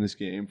been making this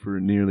game for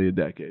nearly a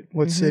decade.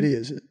 What city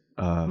is it?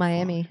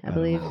 Miami, I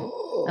believe.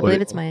 Oh, I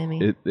believe it's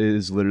Miami. It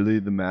is literally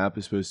the map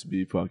is supposed to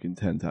be fucking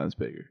 10 times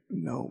bigger.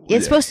 no.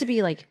 It's supposed to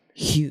be like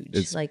huge.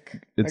 It's-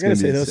 like It's I gonna gotta be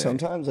say though, insane.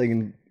 sometimes like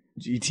in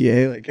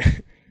GTA, like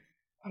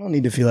I don't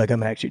need to feel like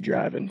I'm actually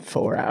driving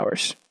 4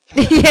 hours.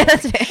 yeah,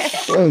 that's fair.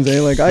 You know what I'm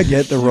saying? Like I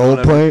get the You role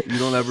don't play ever- You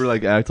don't ever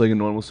like act like a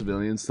normal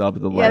civilian. Stop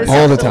at the Yeah, light. it's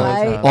all the the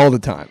time, light. all the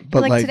time.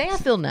 But like, like, today I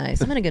feel nice.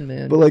 I'm in a good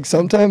mood. but like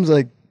sometimes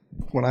like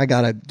when I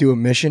gotta do a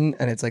mission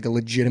and it's like a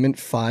legitimate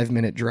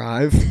 5-minute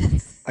drive.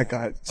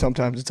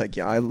 Sometimes it's like,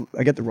 yeah,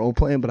 I get the role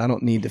playing, but I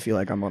don't need to feel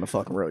like I'm on a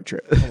fucking road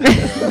trip.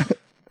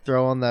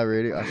 Throw on that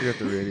radio. I forget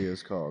the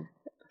radio's called.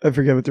 I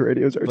forget what the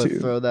radios are But too.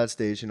 throw that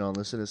station on.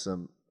 Listen to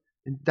some.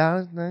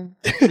 That's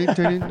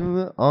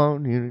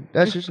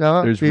just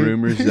how I There's feel.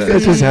 rumors That's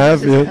that, just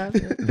have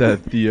it. that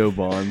Theo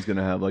Vaughn's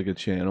gonna have like a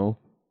channel,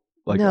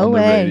 like No on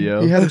way. the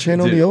radio. He had a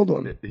channel on Dude, the old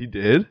one. He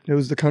did, It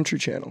was the country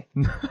channel.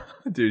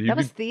 dude. He'd That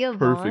was be Theo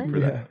perfect Vaughn? for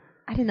that. Yeah.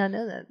 I did not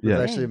know that. Yeah.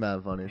 It's actually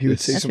mad funny. He would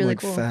say That's some really like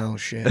cool. foul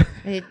shit.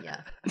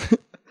 Yeah.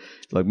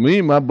 Like me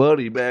and my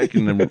buddy back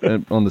in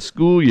the on the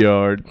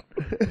schoolyard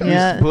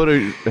Yeah. put our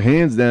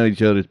hands down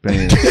each other's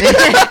pants.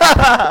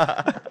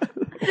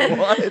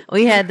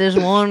 We had this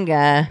one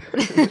guy.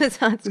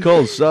 It's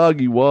called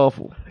soggy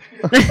waffle.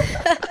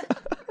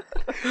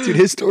 Dude,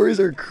 his stories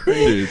are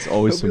crazy. Dude, it's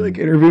always They'll be some. like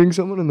interviewing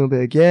someone and they'll be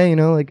like, yeah, you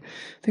know, like I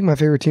think my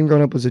favorite team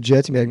growing up was the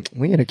Jets. And be like,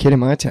 we had a kid in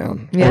my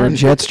town. Yeah. Wore a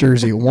Jets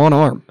jersey, one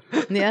arm.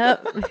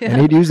 Yep.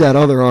 And he'd use that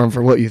other arm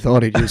for what you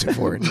thought he'd use it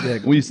for. And you'd be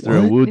like, We used to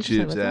throw what? wood Interesting,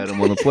 chips what's at that?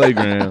 him on the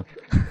playground.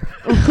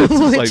 It's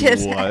Wood like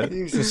chips. what? He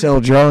used to sell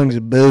drawings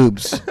of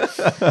boobs on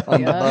the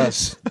Yeah.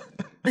 bus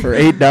for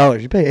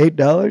 $8. You pay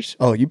 $8?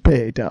 Oh, you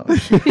pay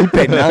 $8. You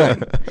pay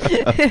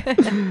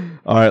 $9.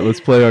 All right, let's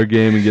play our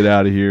game and get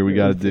out of here. We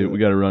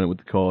gotta run it with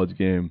the college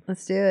game.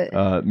 Let's do it.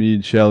 Me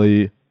and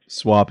Shelly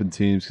swapping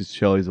teams because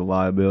Shelly's a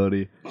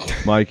liability.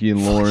 Mikey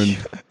and Lauren,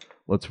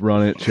 let's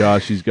run it.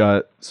 Josh, he's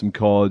got some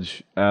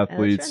college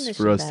athletes this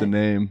for shit us to back.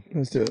 name,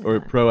 Let's do it.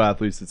 or pro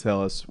athletes to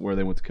tell us where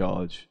they went to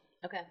college.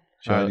 Okay.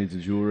 Shelly Alright. needs a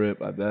jewel rip,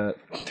 I bet.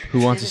 Who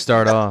wants to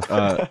start off?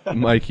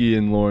 Mikey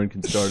and Lauren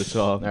can start us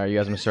off. All right, you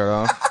guys want to start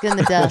off? Let's get in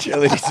the dust.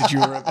 Jelly needs a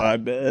jewel rip, I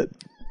bet.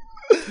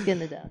 Let's get in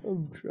the dust.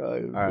 All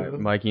right,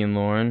 Mikey and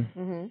Lauren.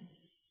 Mm-hmm.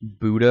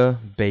 Buddha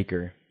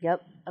Baker.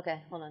 Yep.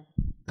 Okay. Hold on.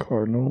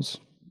 Cardinals.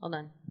 Hold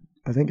on.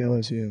 I think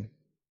LSU.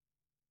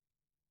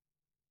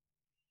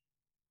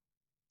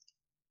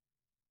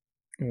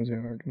 Was it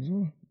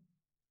Arkansas?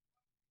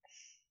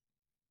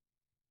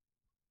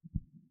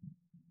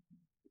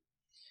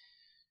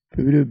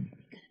 Buddha.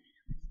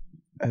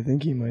 I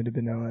think he might have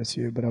been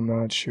LSU, but I'm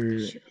not sure.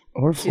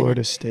 Or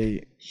Florida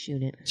State.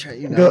 Shoot it.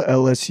 You Go know,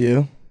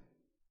 LSU.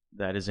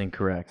 That is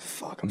incorrect.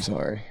 Fuck, I'm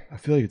sorry. I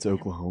feel like it's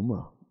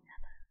Oklahoma.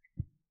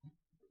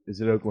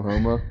 Is it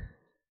Oklahoma?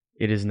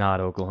 It is not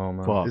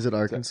Oklahoma. Fuck. is it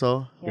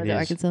Arkansas? Yeah, It was it is.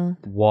 Arkansas?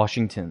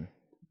 Washington.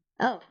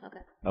 Oh, okay.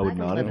 I would can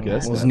not live have with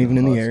guessed that. Wasn't even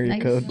in the area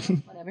Nice.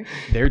 code. Whatever.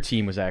 Their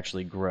team was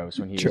actually gross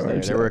when he was there.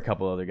 Charge There were a that.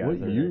 couple other guys. What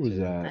that were year there, was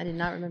too. I that? did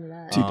not remember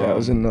that.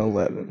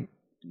 2011.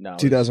 No, it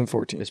was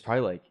 2014.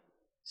 probably like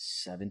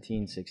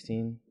 17,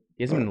 16.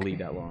 He hasn't been in the league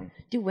that long.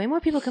 Dude, way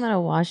more people come out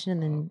of Washington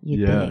than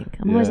you Yeah, think.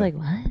 I'm always yeah. like,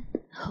 what?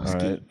 Oh, All ski.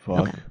 right, fuck.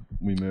 Okay.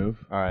 We move.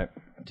 All right,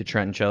 to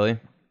Trent and Shelley.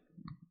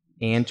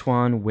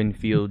 Antoine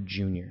Winfield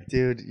Jr.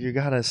 Dude, you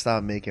gotta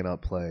stop making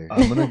up players.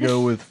 I'm gonna go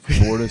with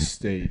Florida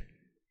State.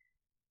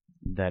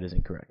 That is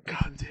incorrect.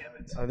 God damn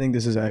it. I think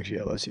this is actually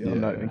LSU.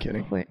 I'm not Yeah. even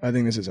kidding. Wait. I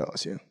think this is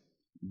LSU.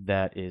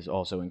 That is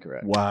also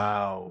incorrect.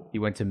 Wow. He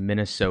went to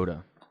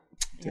Minnesota.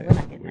 Yeah, we're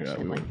not getting that Yeah, shit.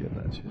 we Like, won't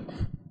get that shit.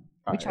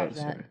 we charge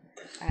that.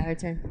 All right, our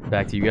turn.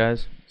 Back to you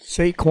guys.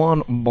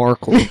 Saquon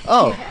Barkley.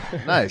 Oh,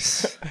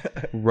 nice.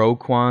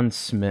 Roquan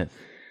Smith.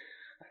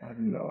 I have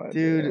no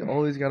idea. Dude,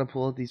 always gotta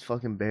pull out these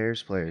fucking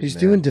Bears players. He's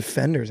man. doing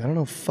defenders. I don't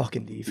know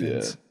fucking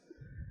defense.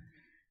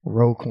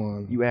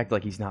 Roquan. You act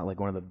like he's not like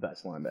one of the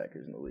best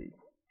linebackers in the league.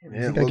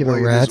 I give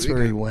a rat's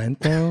where he went,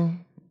 though.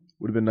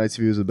 Would have been nice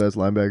if he was the best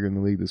linebacker in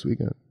the league this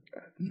weekend.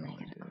 No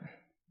idea.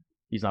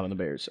 He's not on the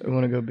Bears, so You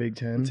want to go Big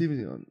Ten? What team is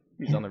he on?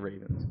 he's on the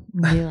Ravens.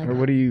 Or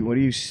what are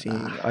you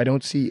seeing? I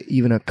don't see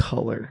even a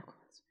color.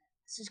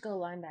 Let's just go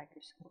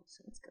linebackers.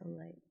 So let's go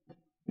like.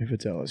 If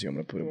it's LSU, I'm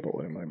gonna put a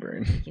bullet in my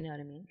brain. You know what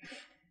I mean?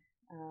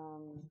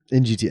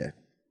 In GTA.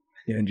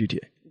 Yeah, in GTA.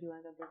 Do you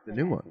want to go The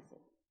new one.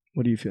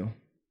 What do you feel?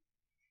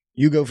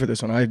 You go for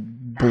this one. I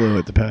blew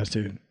it the past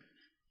two.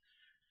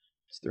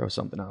 Just throw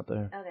something out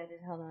there. Okay,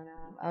 just hold on.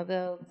 I'll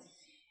go.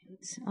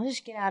 I'll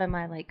just get out of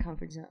my like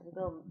comfort zone. We'll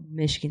go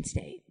Michigan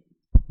State.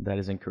 That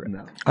is incorrect.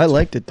 No. I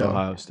liked it though.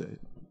 Ohio State.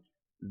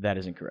 That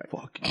is incorrect.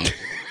 Fuck.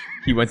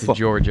 He went to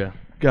Georgia.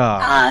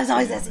 God. Ah, it's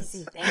always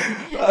SEC.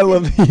 Thank you. I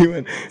love that you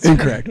went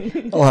incorrect.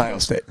 Ohio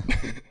State.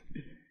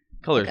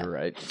 Colors were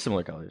right.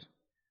 Similar colors.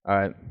 All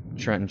right.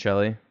 Trent and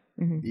Shelley.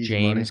 Easy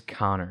James money.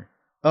 Conner.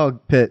 Oh,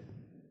 Pitt.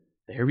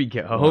 There we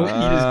go. He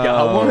just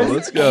got one.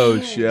 Let's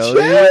go,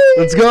 Shelly.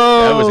 Let's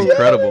go. That was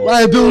incredible.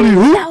 Liability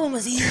who? That one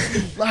was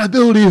easy.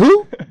 Liability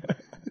who?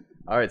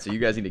 All right, so you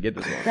guys need to get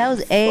this one. That was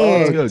Let's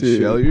air. go,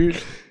 Shelly.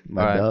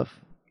 My All right. duff.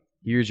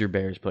 Here's your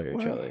Bears player,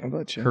 Shelley. How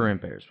about you?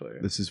 Current Bears player.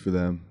 This is for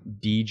them.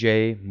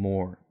 DJ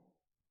Moore.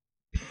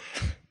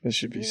 This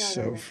should be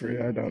so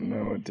free. I don't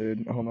know it,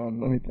 dude. Hold on,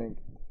 let me think.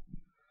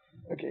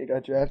 Okay,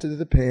 got drafted to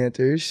the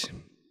Panthers.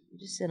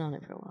 Just sit on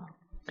it for a while.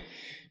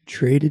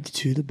 Traded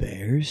to the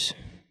Bears.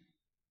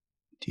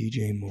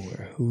 DJ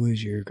Moore. Who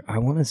is your... I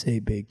want to say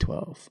Big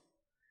 12.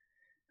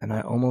 And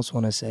I almost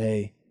want to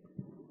say...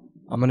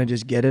 I'm going to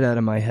just get it out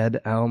of my head.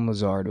 Alan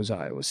Lazard was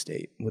Iowa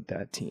State with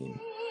that team.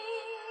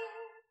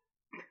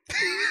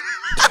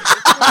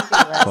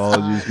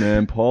 Apologies,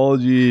 man.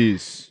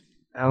 Apologies.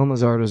 Alan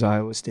Lazard was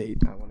Iowa State.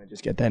 I want to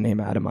just get that name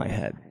out of my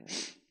head.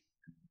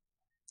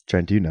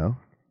 Trent, do you know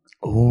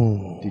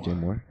Oh. DJ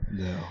Moore?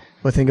 No.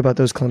 But think about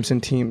those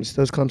Clemson teams.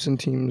 Those Clemson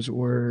teams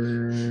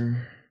were...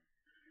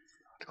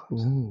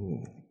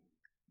 Ooh.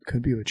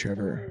 Could be with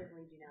Trevor.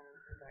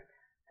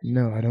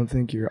 No, I don't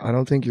think you're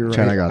right.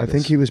 Trent, I got I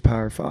think this. he was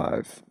Power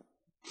 5.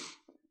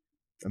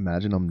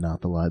 Imagine I'm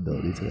not the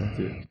liability today.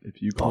 Dude,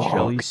 if you call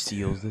Shelley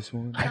steals this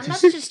one. I'm about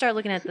to just start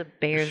looking at the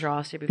Bears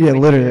roster. Before Yeah, we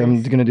do literally, I'm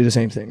this. going to do the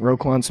same thing.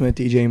 Roquan Smith,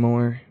 DJ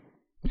Moore.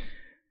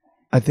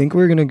 I think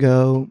we're going to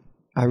go...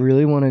 I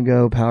really want to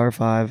go Power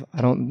 5.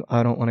 I don't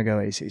want to go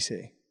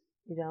ACC.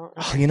 You don't?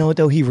 Oh, you know what,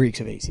 though? He reeks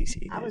of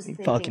ACC. I Dude. was He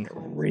thinking fucking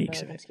Clemson, reeks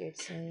but of I'm it. scared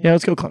to say. Yeah,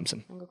 let's go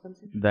Clemson. Wanna go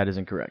Clemson? That is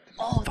incorrect.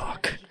 Oh,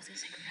 Fuck. he was gonna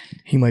say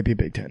correct. He might be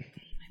Big 10.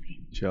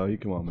 Shelly,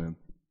 come on, man.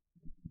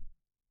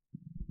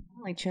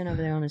 I'm like Trent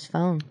over there on his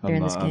phone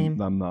during this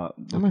game. I'm not.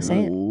 I'm gonna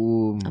say it.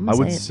 Ooh. I'm I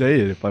gonna would say it. say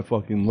it if I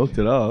fucking looked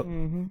it up.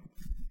 Mm-hmm.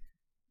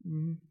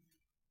 Mm-hmm.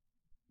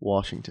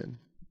 Washington.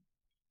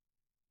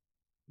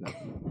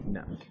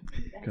 No.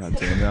 God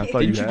damn it. I thought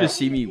Didn't you you had. just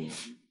see me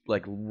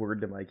like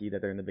word to Mikey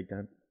that they're in the Big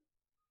Ten?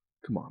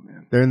 Come on,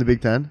 man. They're in the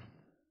Big Ten?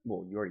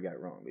 Well, you already got it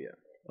wrong, but yeah.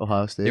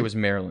 Ohio State? It was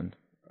Maryland.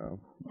 Oh.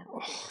 Oh,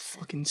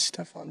 fucking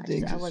Stephon I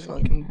Diggs is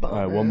wasn't fucking All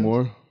right, one bummed.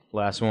 more.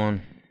 Last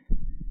one.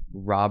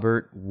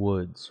 Robert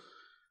Woods.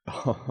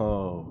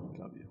 Oh,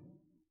 W.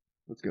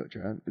 Let's go,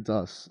 Trent. It's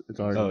us. It's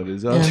our. Oh, it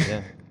is us?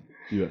 Yeah.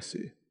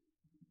 USC.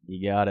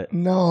 You got it.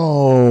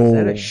 No. Is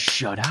that a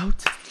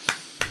shutout?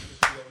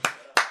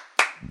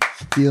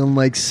 Feeling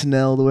like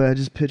Snell the way I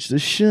just pitched a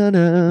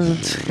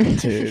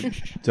shutout. Dude.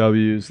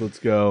 W's, let's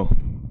go.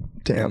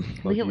 Damn.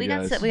 We Lucky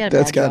got guys. we got a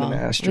That's bad got draw. an We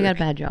asterisk. got a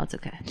bad draw. It's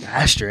okay.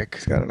 Asterisk.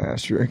 It's got an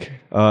asterisk.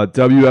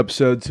 W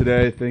episode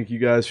today. Thank you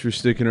guys for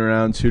sticking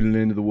around,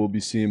 tuning into the We'll Be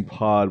Seeing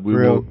pod.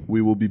 Real.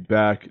 We will be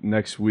back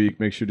next week.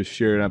 Make sure to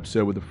share an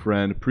episode with a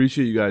friend.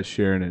 Appreciate you guys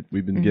sharing it.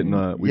 We've been getting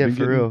Yeah, for getting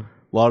real.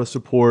 a lot of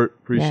support.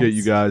 Appreciate Yes.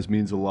 you guys.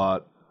 Means a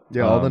lot.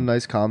 Yeah, all the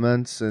nice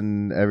comments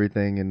and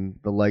everything, and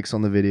the likes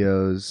on the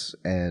videos,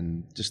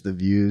 and just the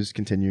views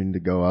continuing to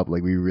go up.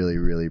 Like, we really,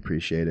 really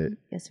appreciate it.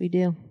 Yes, we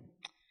do.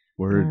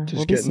 Word. Just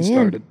We'll be getting seeing.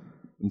 started.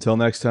 Until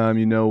next time,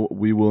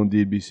 we will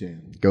indeed be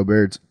seeing. Go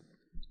Birds.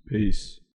 Peace.